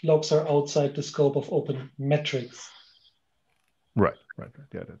 logs are outside the scope of open metrics. Right.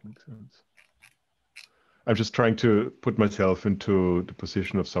 Yeah, that makes sense. I'm just trying to put myself into the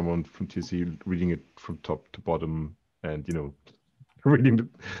position of someone from TC reading it from top to bottom, and reading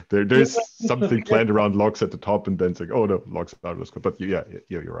there's something planned around logs at the top, and then it's like, oh no, logs out of scope. But yeah,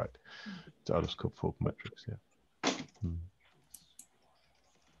 you're right. It's out of scope for open metrics. Yeah.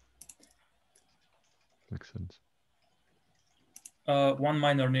 Makes sense. One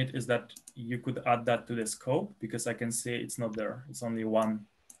minor nit is that you could add that to the scope, because I can say it's not there. It's only one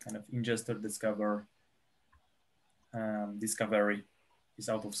kind of ingester discovery is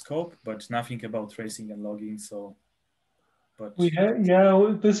out of scope, but nothing about tracing and logging. So, but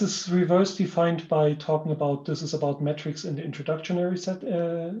this is reverse defined by talking about this is about metrics in the introductory set.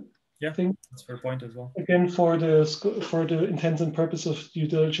 Thing. That's a fair point as well. Again, for the intents and purpose of due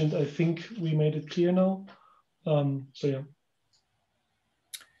diligence, I think we made it clear now. So yeah.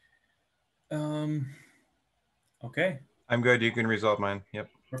 Okay. I'm good. You can resolve mine. Yep.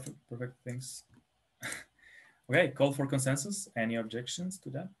 Perfect. Thanks. Okay. Call for consensus. Any objections to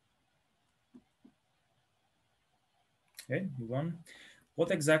that? Okay. Move on.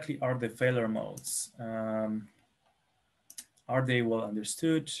 what exactly are the failure modes? Are they well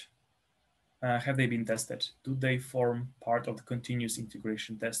understood? Have they been tested? Do they form part of the continuous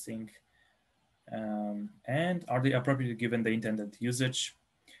integration testing? And are they appropriate given the intended usage?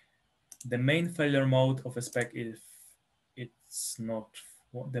 The main failure mode of a spec, if it's not,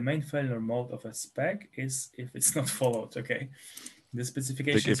 the main failure mode of a spec is if it's not followed. Okay, the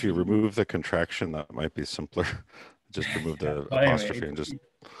specifications. If you remove the contraction, that might be simpler. Just remove the apostrophe anyway, and just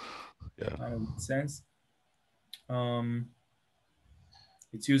makes sense.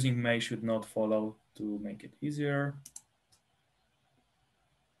 It's using may should not follow to make it easier.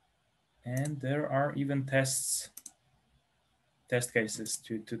 And there are even test cases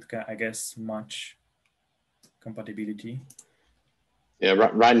to I guess, match compatibility. Yeah,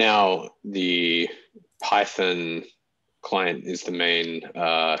 right now the Python client is the main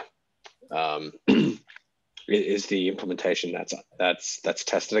is the implementation that's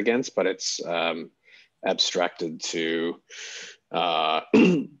tested against, but it's abstracted to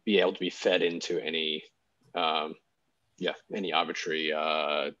be able to be fed into any any arbitrary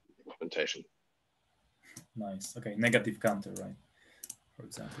implementation. Nice. Okay, negative counter, right? For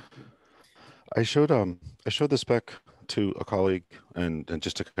example. I showed the spec to a colleague and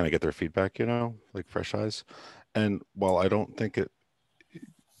just to kind of get their feedback, like fresh eyes. And while I don't think it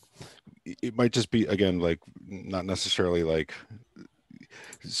might just be, again, like not necessarily like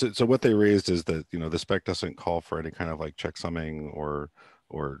so what they raised is that the spec doesn't call for any kind of like checksumming or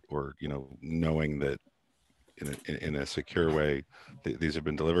knowing that in a secure way these have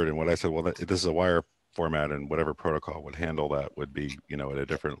been delivered. And what I said, well, this is a wire format, and whatever protocol would handle that would be at a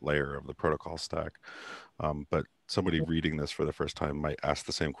different layer of the protocol stack. But somebody reading this for the first time might ask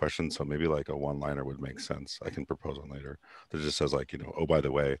the same question, so maybe like a one-liner would make sense. I can propose one later that just says like, oh, by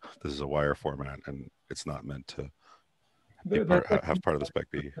the way, this is a wire format and it's not meant to have part of the spec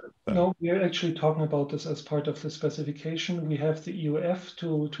be that. No, we're actually talking about this as part of the specification. We have the EOF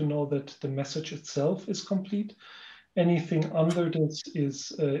to know that the message itself is complete. Anything under this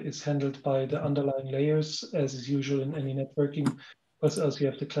is handled by the underlying layers, as is usual in any networking, because else you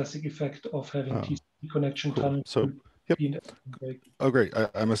have the classic effect of having TCP connection tunnel. So, yep. Oh, great.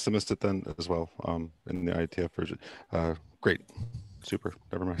 I must have missed it then as well in the IETF version. Great. Super.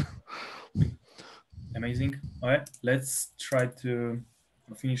 Never mind. Amazing. All right, let's try to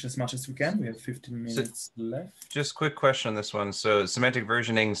finish as much as we can. We have 15 minutes left. Just quick question on this one. So semantic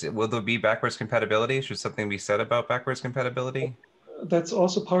versionings, will there be backwards compatibility? Should something be said about backwards compatibility? That's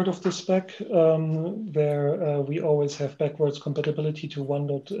also part of the spec. We always have backwards compatibility to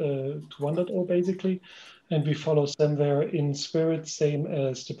 1.0 basically, and we follow Semver in Spirit, same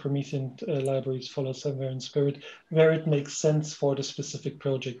as the Promethean libraries follow Semver in Spirit, where it makes sense for the specific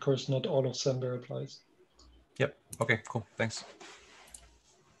project. Of course, not all of Semver applies. Yep. Okay, cool. Thanks.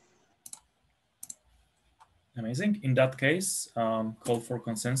 Amazing. In that case, call for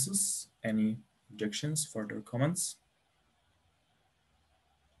consensus. Any objections, further comments?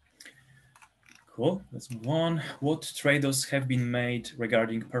 Cool. Let's move on. What trade-offs have been made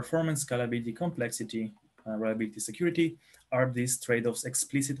regarding performance, scalability, complexity, reliability, security? Are these trade-offs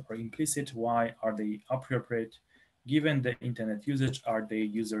explicit or implicit? Why are they appropriate? Given the internet usage, are they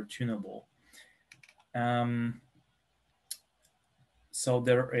user tunable? So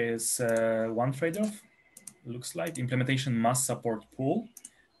there is one trade-off. Looks like implementation must support pull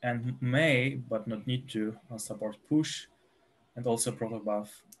and may, but not need to, support push, and also protobuf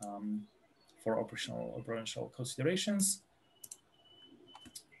for operational considerations.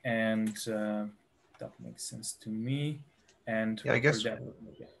 And that makes sense to me. And yeah, I guess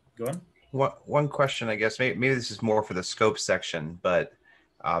go on. One question, I guess, maybe this is more for the scope section, but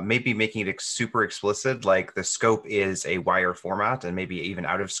maybe making it super explicit, like the scope is a wire format, and maybe even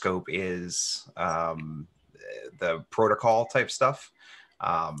out of scope is the protocol type stuff.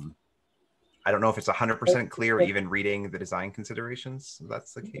 I don't know if it's 100% clear, even reading the design considerations, if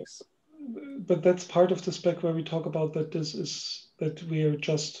that's the case. But that's part of the spec where we talk about that that we are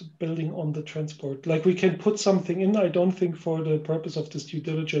just building on the transport. Like we can put something in. I don't think for the purpose of this due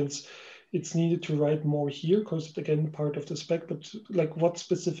diligence, it's needed to write more here, because it's again part of the spec. But like, what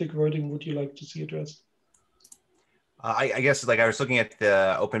specific wording would you like to see addressed? I guess like I was looking at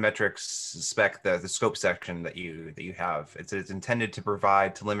the OpenMetrics spec, the scope section that you have. It's intended to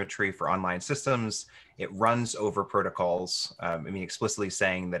provide telemetry for online systems. It runs over protocols. I mean, explicitly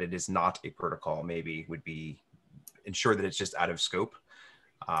saying that it is not a protocol maybe would be ensure that it's just out of scope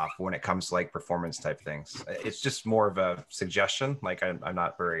for when it comes to like performance type things. It's just more of a suggestion. Like I'm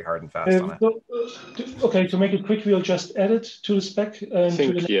not very hard and fast on it. Okay, to make it quick, we'll just add it to the spec and I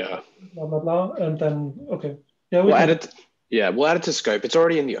think, yeah. blah blah blah, and then okay. Yeah, we'll add it. Yeah, we'll add it to scope. It's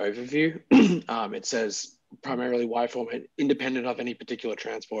already in the overview. It says primarily wire format, independent of any particular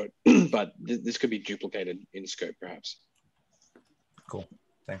transport, but this could be duplicated in scope, perhaps. Cool.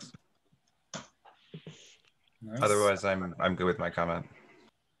 Thanks. Nice. Otherwise, I'm good with my comment.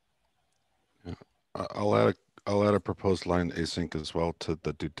 Yeah. I'll add a proposed line async as well to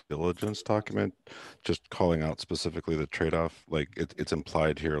the due diligence document, just calling out specifically the trade-off. Like it's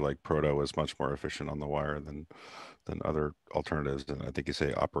implied here, like Proto is much more efficient on the wire than other alternatives. And I think you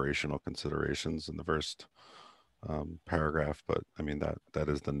say operational considerations in the first paragraph, but I mean that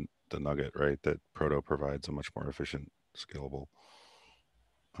is the nugget, right? That Proto provides a much more efficient, scalable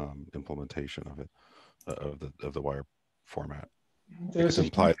implementation of it, of the wire format. It's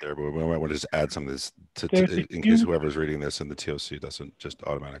implied there, but we might want to just add some of this in case whoever's reading this in the TOC doesn't just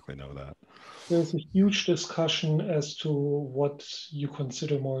automatically know that. There's a huge discussion as to what you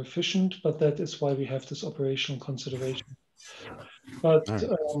consider more efficient, but that is why we have this operational consideration. But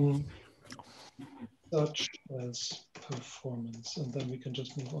Right. Such as performance, and then we can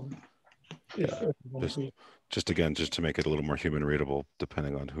just move on. If everyone agrees. Just to make it a little more human readable,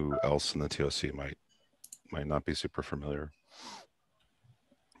 depending on who else in the TOC might not be super familiar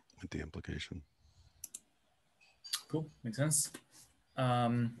with the implication. Cool, makes sense.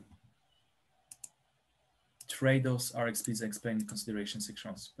 Trade-offs are explicitly explained in consideration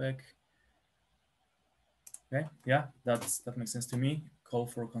section of spec. Okay, yeah, that makes sense to me. Call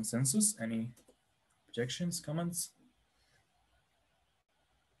for consensus. Any objections, comments?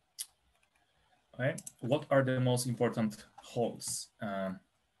 Okay, what are the most important holes?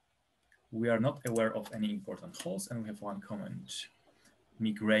 We are not aware of any important holes, and we have one comment.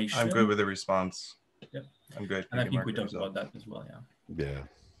 Migration. I'm good with the response. Yep. I'm good. And I think we talked about that as well, yeah. Yeah.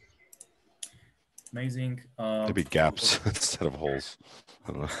 Amazing. Maybe gaps instead of holes.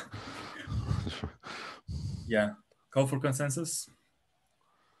 I don't know. Yeah. Call for consensus.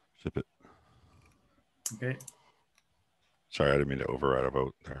 Ship it. Okay. Sorry, I didn't mean to override a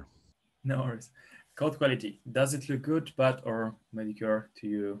vote there. No worries. Code quality. Does it look good, bad, or mediocre to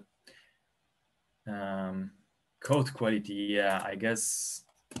you? Code quality. Yeah, I guess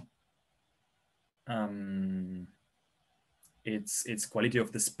it's quality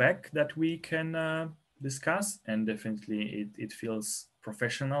of the spec that we can discuss, and definitely it feels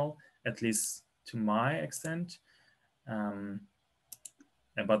professional, at least to my extent.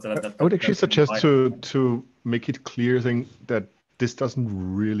 But I would actually suggest to make it clear that this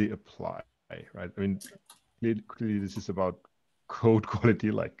doesn't really apply, right? I mean, clearly this is about code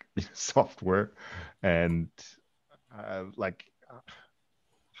quality, like software, and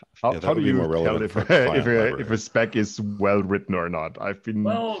how do you tell if a spec is well written or not? I've been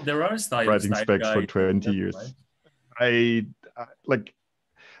there are writing specs for 20 years. Right?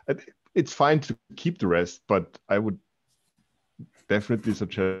 It's fine to keep the rest, but I would definitely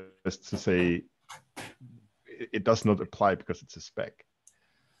suggest to say it does not apply because it's a spec.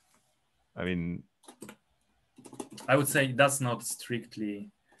 I mean, I would say that's not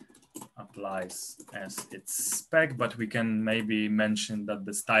strictly applies as its spec, but we can maybe mention that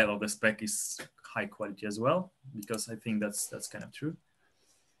the style of the spec is high quality as well, because I think that's kind of true.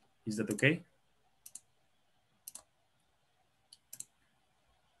 Is that okay?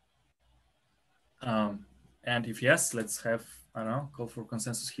 And if yes, let's have, I don't know, call for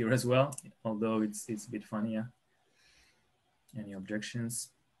consensus here as well, although it's a bit funny, yeah. Any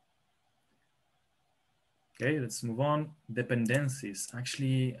objections? Okay, let's move on. Dependencies.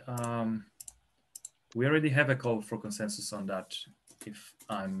 Actually, we already have a call for consensus on that, if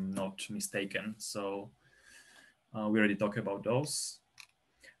I'm not mistaken. So we already talked about those.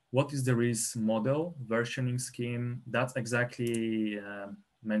 What is the release model, versioning scheme? That's exactly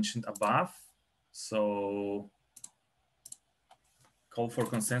mentioned above. So call for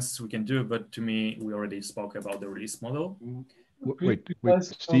consensus we can do, but to me, we already spoke about the release model. Wait,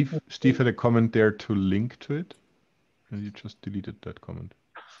 Steve had a comment there to link to it, and you just deleted that comment.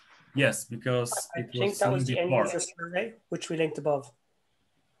 Yes, because I think that was the end user survey, which we linked above.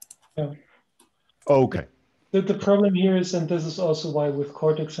 Yeah. Okay. The problem here is, and this is also why with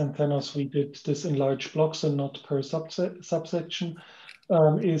Cortex and Thanos we did this in large blocks and not per subsection,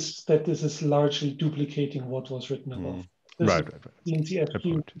 is that this is largely duplicating what was written above. This is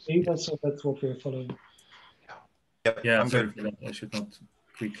CNCF data, so that's what we're following. Yeah, sorry for that. I should not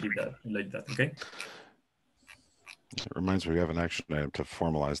quickly relate that. Okay. It reminds me we have an action item to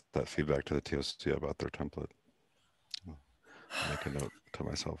formalize that feedback to the TOC about their template. I'll make a note to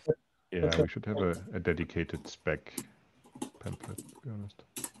myself. Yeah, we should have a dedicated spec template, to be honest.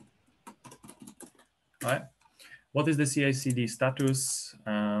 All right. What is the CI/CD status?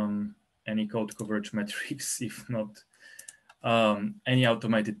 Any code coverage metrics? If not, any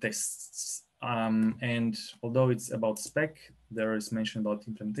automated tests. And although it's about spec, there is mention about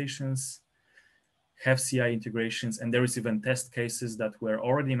implementations, have CI integrations, and there is even test cases that were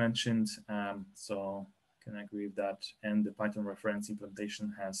already mentioned. So can agree with that. And the Python reference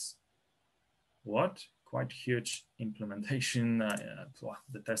implementation has what? Quite huge implementation,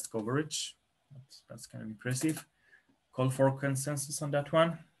 the test coverage. That's kind of impressive. Call for consensus on that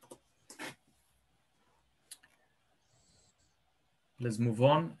one. Let's move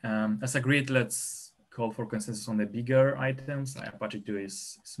on. As agreed, let's call for consensus on the bigger items. Apache 2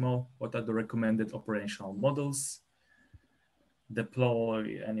 is small. What are the recommended operational models?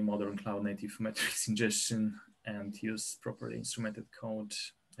 Deploy any modern cloud native metrics ingestion and use properly instrumented code.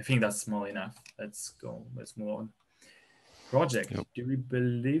 I think that's small enough. Let's go. Let's move on. Project. Yep. Do we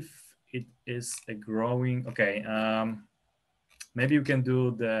believe it is a growing? Okay. Maybe you can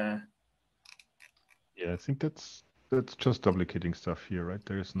do the. Yeah, I think that's just duplicating stuff here, right?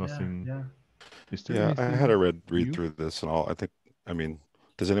 There is nothing. Yeah. Is there yeah, I anything had a read through this and all. I mean,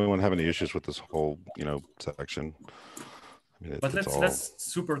 does anyone have any issues with this whole, section? I mean, but let's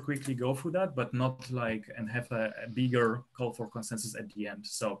super quickly go through that, but not like and have a bigger call for consensus at the end.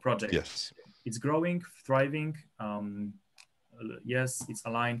 So project. Yes. It's growing, thriving. Yes, it's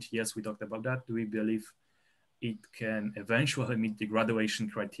aligned. Yes, we talked about that. Do we believe it can eventually meet the graduation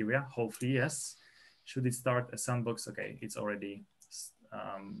criteria? Hopefully, yes. Should it start a sandbox? Okay, it's already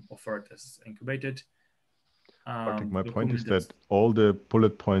offered as incubated. I think my point is that all the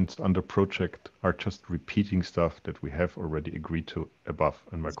bullet points under project are just repeating stuff that we have already agreed to above.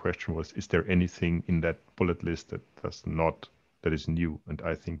 And my question was, is there anything in that bullet list that is new? And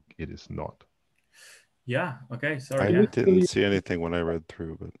I think it is not. Yeah. Okay. Sorry. I didn't see anything when I read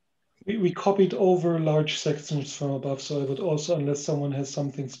through, but we copied over large sections from above. So I would also, unless someone has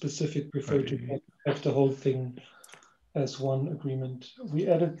something specific, prefer to have the whole thing as one agreement. We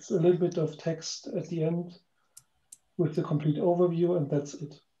added a little bit of text at the end with the complete overview, and that's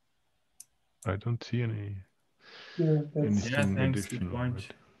it. I don't see any. Yeah, thanks. Good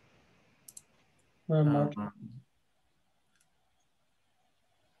point.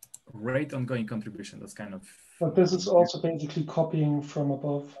 Rate ongoing contribution. That's kind of. But this is also basically copying from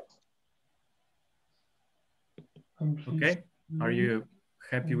above. Okay. Are you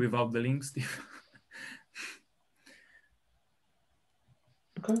happy without the link, Steve?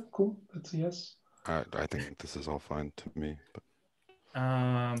 Okay, cool. That's a yes. I think this is all fine to me. But...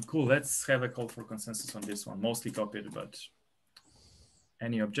 Cool. Let's have a call for consensus on this one. Mostly copied, but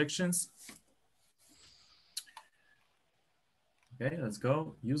any objections? Okay, let's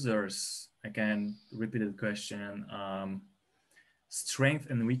go. Users. Again, repeated question. Strength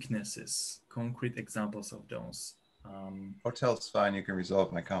and weaknesses. Concrete examples of those. Hotel's fine. You can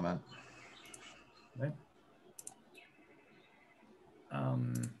resolve my comment. Okay.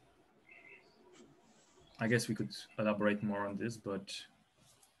 I guess we could elaborate more on this, but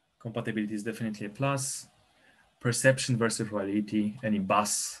compatibility is definitely a plus. Perception versus reality, any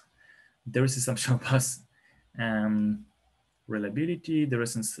bus. There is assumption of bus. Reliability, the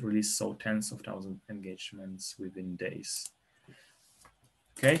recent release saw tens of thousands of engagements within days.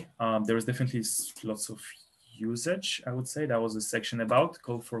 Okay, there is definitely lots of usage, I would say. That was the section about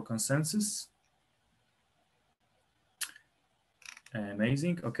call for consensus.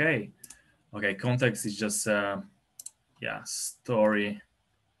 Amazing. Okay. Okay, context is just story.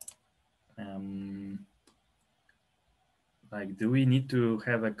 Like, do we need to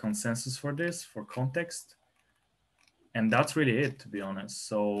have a consensus for this, for context? And that's really it, to be honest.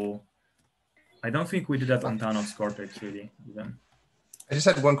 So I don't think we did that on Thanos Cortex, really, even. I just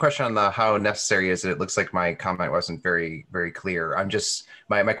had one question on the how necessary is it. It looks like my comment wasn't very, very clear. I'm just,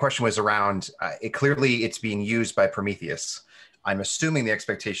 my question was around, clearly it's being used by Prometheus. I'm assuming the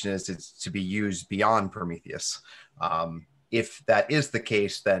expectation is to be used beyond Prometheus. If that is the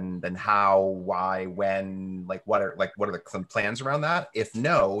case, then how, why, when, what are the plans around that? If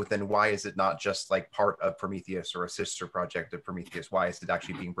no, then why is it not just like part of Prometheus or a sister project of Prometheus? Why is it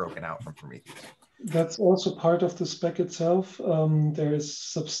actually being broken out from Prometheus? That's also part of the spec itself. There is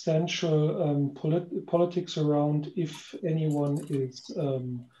substantial politics around if anyone is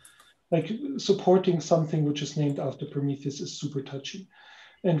supporting something which is named after Prometheus is super touchy.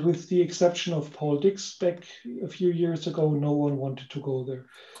 And with the exception of Paul Dick's spec a few years ago, no one wanted to go there.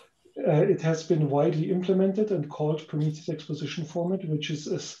 It has been widely implemented and called Prometheus exposition format, which is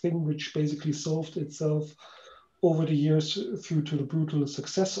a thing which basically solved itself over the years through to the brutal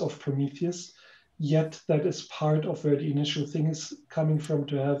success of Prometheus. Yet that is part of where the initial thing is coming from,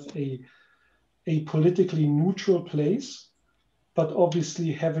 to have a politically neutral place, but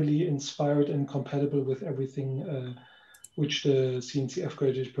obviously heavily inspired and compatible with everything which the CNCF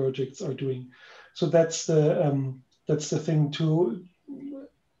graduate projects are doing. So that's the thing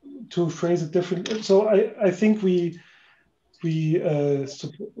to phrase it differently. So I think we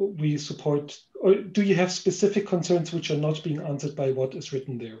support. Or do you have specific concerns which are not being answered by what is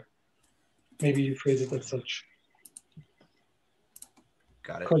written there? Maybe you phrase it as such.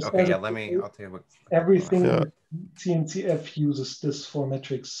 Got it. Okay, yeah, I'll take a look. Everything CNCF uses this for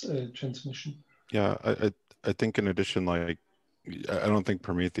metrics transmission. Yeah, I think in addition, like, I don't think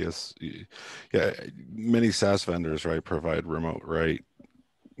Prometheus, yeah, many SaaS vendors, right, provide remote write,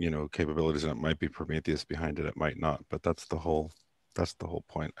 capabilities, and it might be Prometheus behind it, it might not, but that's the whole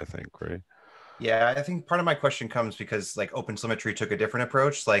point, I think, right? Yeah, I think part of my question comes because like OpenTelemetry took a different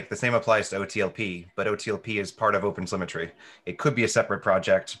approach. Like the same applies to OTLP, but OTLP is part of OpenTelemetry. It could be a separate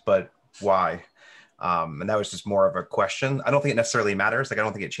project, but why? And that was just more of a question. I don't think it necessarily matters. Like I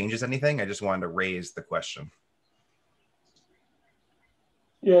don't think it changes anything. I just wanted to raise the question.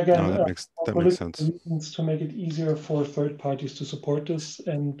 Yeah, again, no, that makes sense. To make it easier for third parties to support this,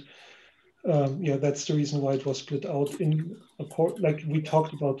 and yeah, that's the reason why it was split out in a court. Like we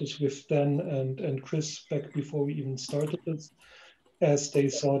talked about this with Dan and Chris back before we even started this, as they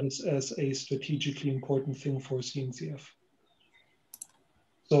saw this as a strategically important thing for CNCF.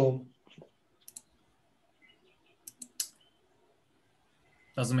 So.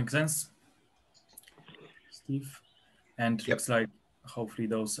 Does it make sense, Steve? And looks like hopefully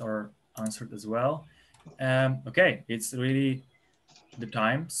those are answered as well. Okay, it's really the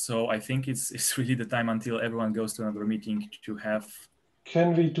time. So I think it's really the time until everyone goes to another meeting to have.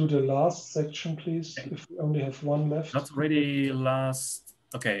 Can we do the last section, please? If we only have one left. Not really last.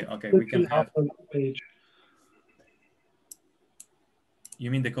 Okay, we can have. Page. You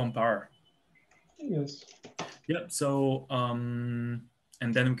mean the compare? Yes. Yeah. So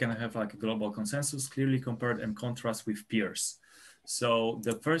and then we can have like a global consensus, clearly compared and contrast with peers. So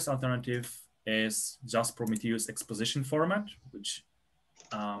the first alternative is just Prometheus exposition format, which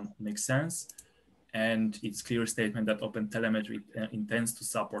makes sense. And it's clear statement that OpenTelemetry intends to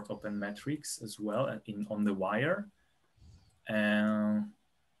support open metrics as well on the wire. The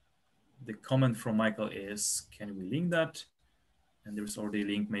comment from Michael is, can we link that? And there's already a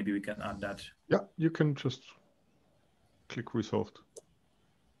link, maybe we can add that. Yeah, you can just click resolved.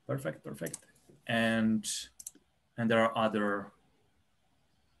 Perfect. And there are other.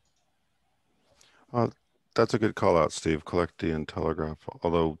 That's a good call out, Steve. Collecti and Telegraph,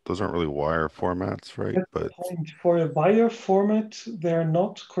 although those aren't really wire formats, right? But for a wire format, they're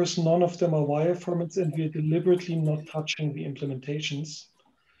not. Of course, none of them are wire formats, and we're deliberately not touching the implementations.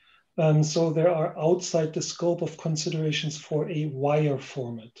 So there are outside the scope of considerations for a wire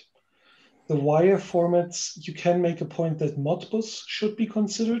format. The wire formats, you can make a point that Modbus should be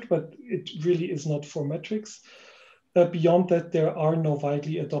considered, but it really is not for metrics. Beyond that, there are no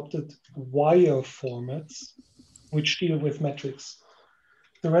widely adopted wire formats which deal with metrics.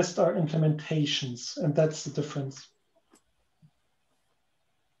 The rest are implementations, and that's the difference.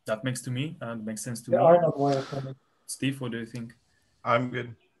 That makes to me, makes sense to me. There are not wire formats. Steve, what do you think? I'm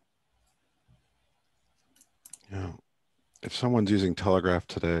good. Yeah, if someone's using Telegraph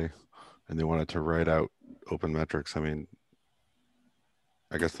today and they wanted to write out open metrics, I mean,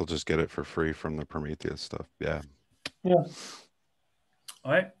 I guess they'll just get it for free from the Prometheus stuff. Yeah. Yeah.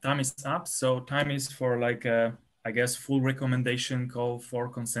 All right, time is up. So time is for like, I guess, full recommendation call for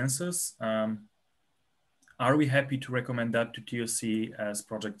consensus. Are we happy to recommend that to TOC as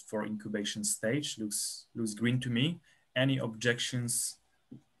project for incubation stage? Looks green to me. Any objections?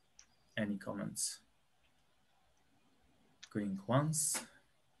 Any comments? Going once.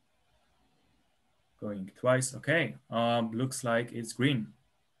 Going twice. Okay, looks like it's green.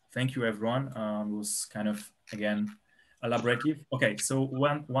 Thank you, everyone. It was kind of, again, elaborative. Okay, so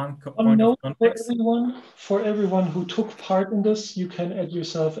one point of context. For everyone who took part in this, you can add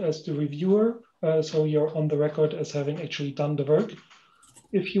yourself as the reviewer. So you're on the record as having actually done the work.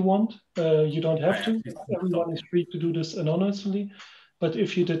 If you want, you don't have to. Everyone is free to do this anonymously. But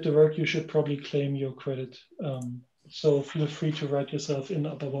if you did the work, you should probably claim your credit. So feel free to write yourself in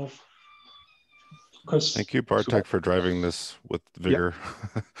up above. Thank you, Bartek, for driving this with vigor.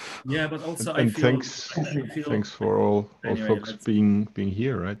 Yeah, but also and thanks for all folks being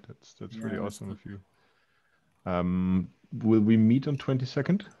here, right? That's really awesome of you. Will we meet on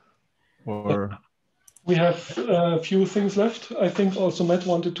 22nd? Or we have a few things left. I think also Matt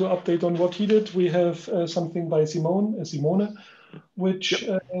wanted to update on what he did. We have something by Simone which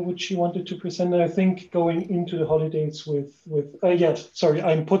she wanted to present. And I think going into the holidays yeah, sorry,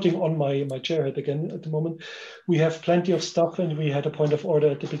 I'm putting on my chair head again at the moment. We have plenty of stuff, and we had a point of order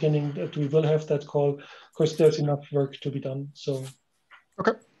at the beginning that we will have that call. Of course, there's enough work to be done. So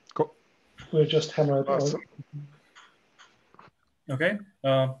okay, cool. We'll just hammer it out. Okay,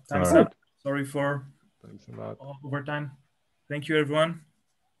 time's up. Sorry for overtime. Thank you, everyone.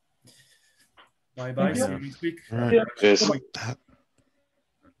 Bye-bye. See you next week. All right. Yes.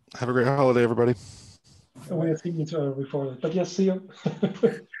 Have a great holiday, everybody. We are thinking to before that, but yes, see you.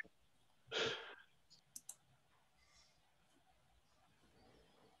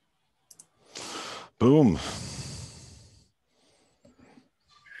 Boom.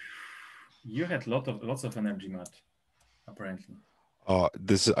 You had lots of energy, Matt, apparently.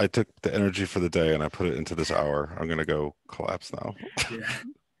 I took the energy for the day and I put it into this hour. I'm gonna go collapse now.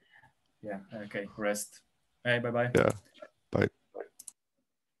 Yeah. Okay. Rest. Hey, bye-bye. Yeah. Bye.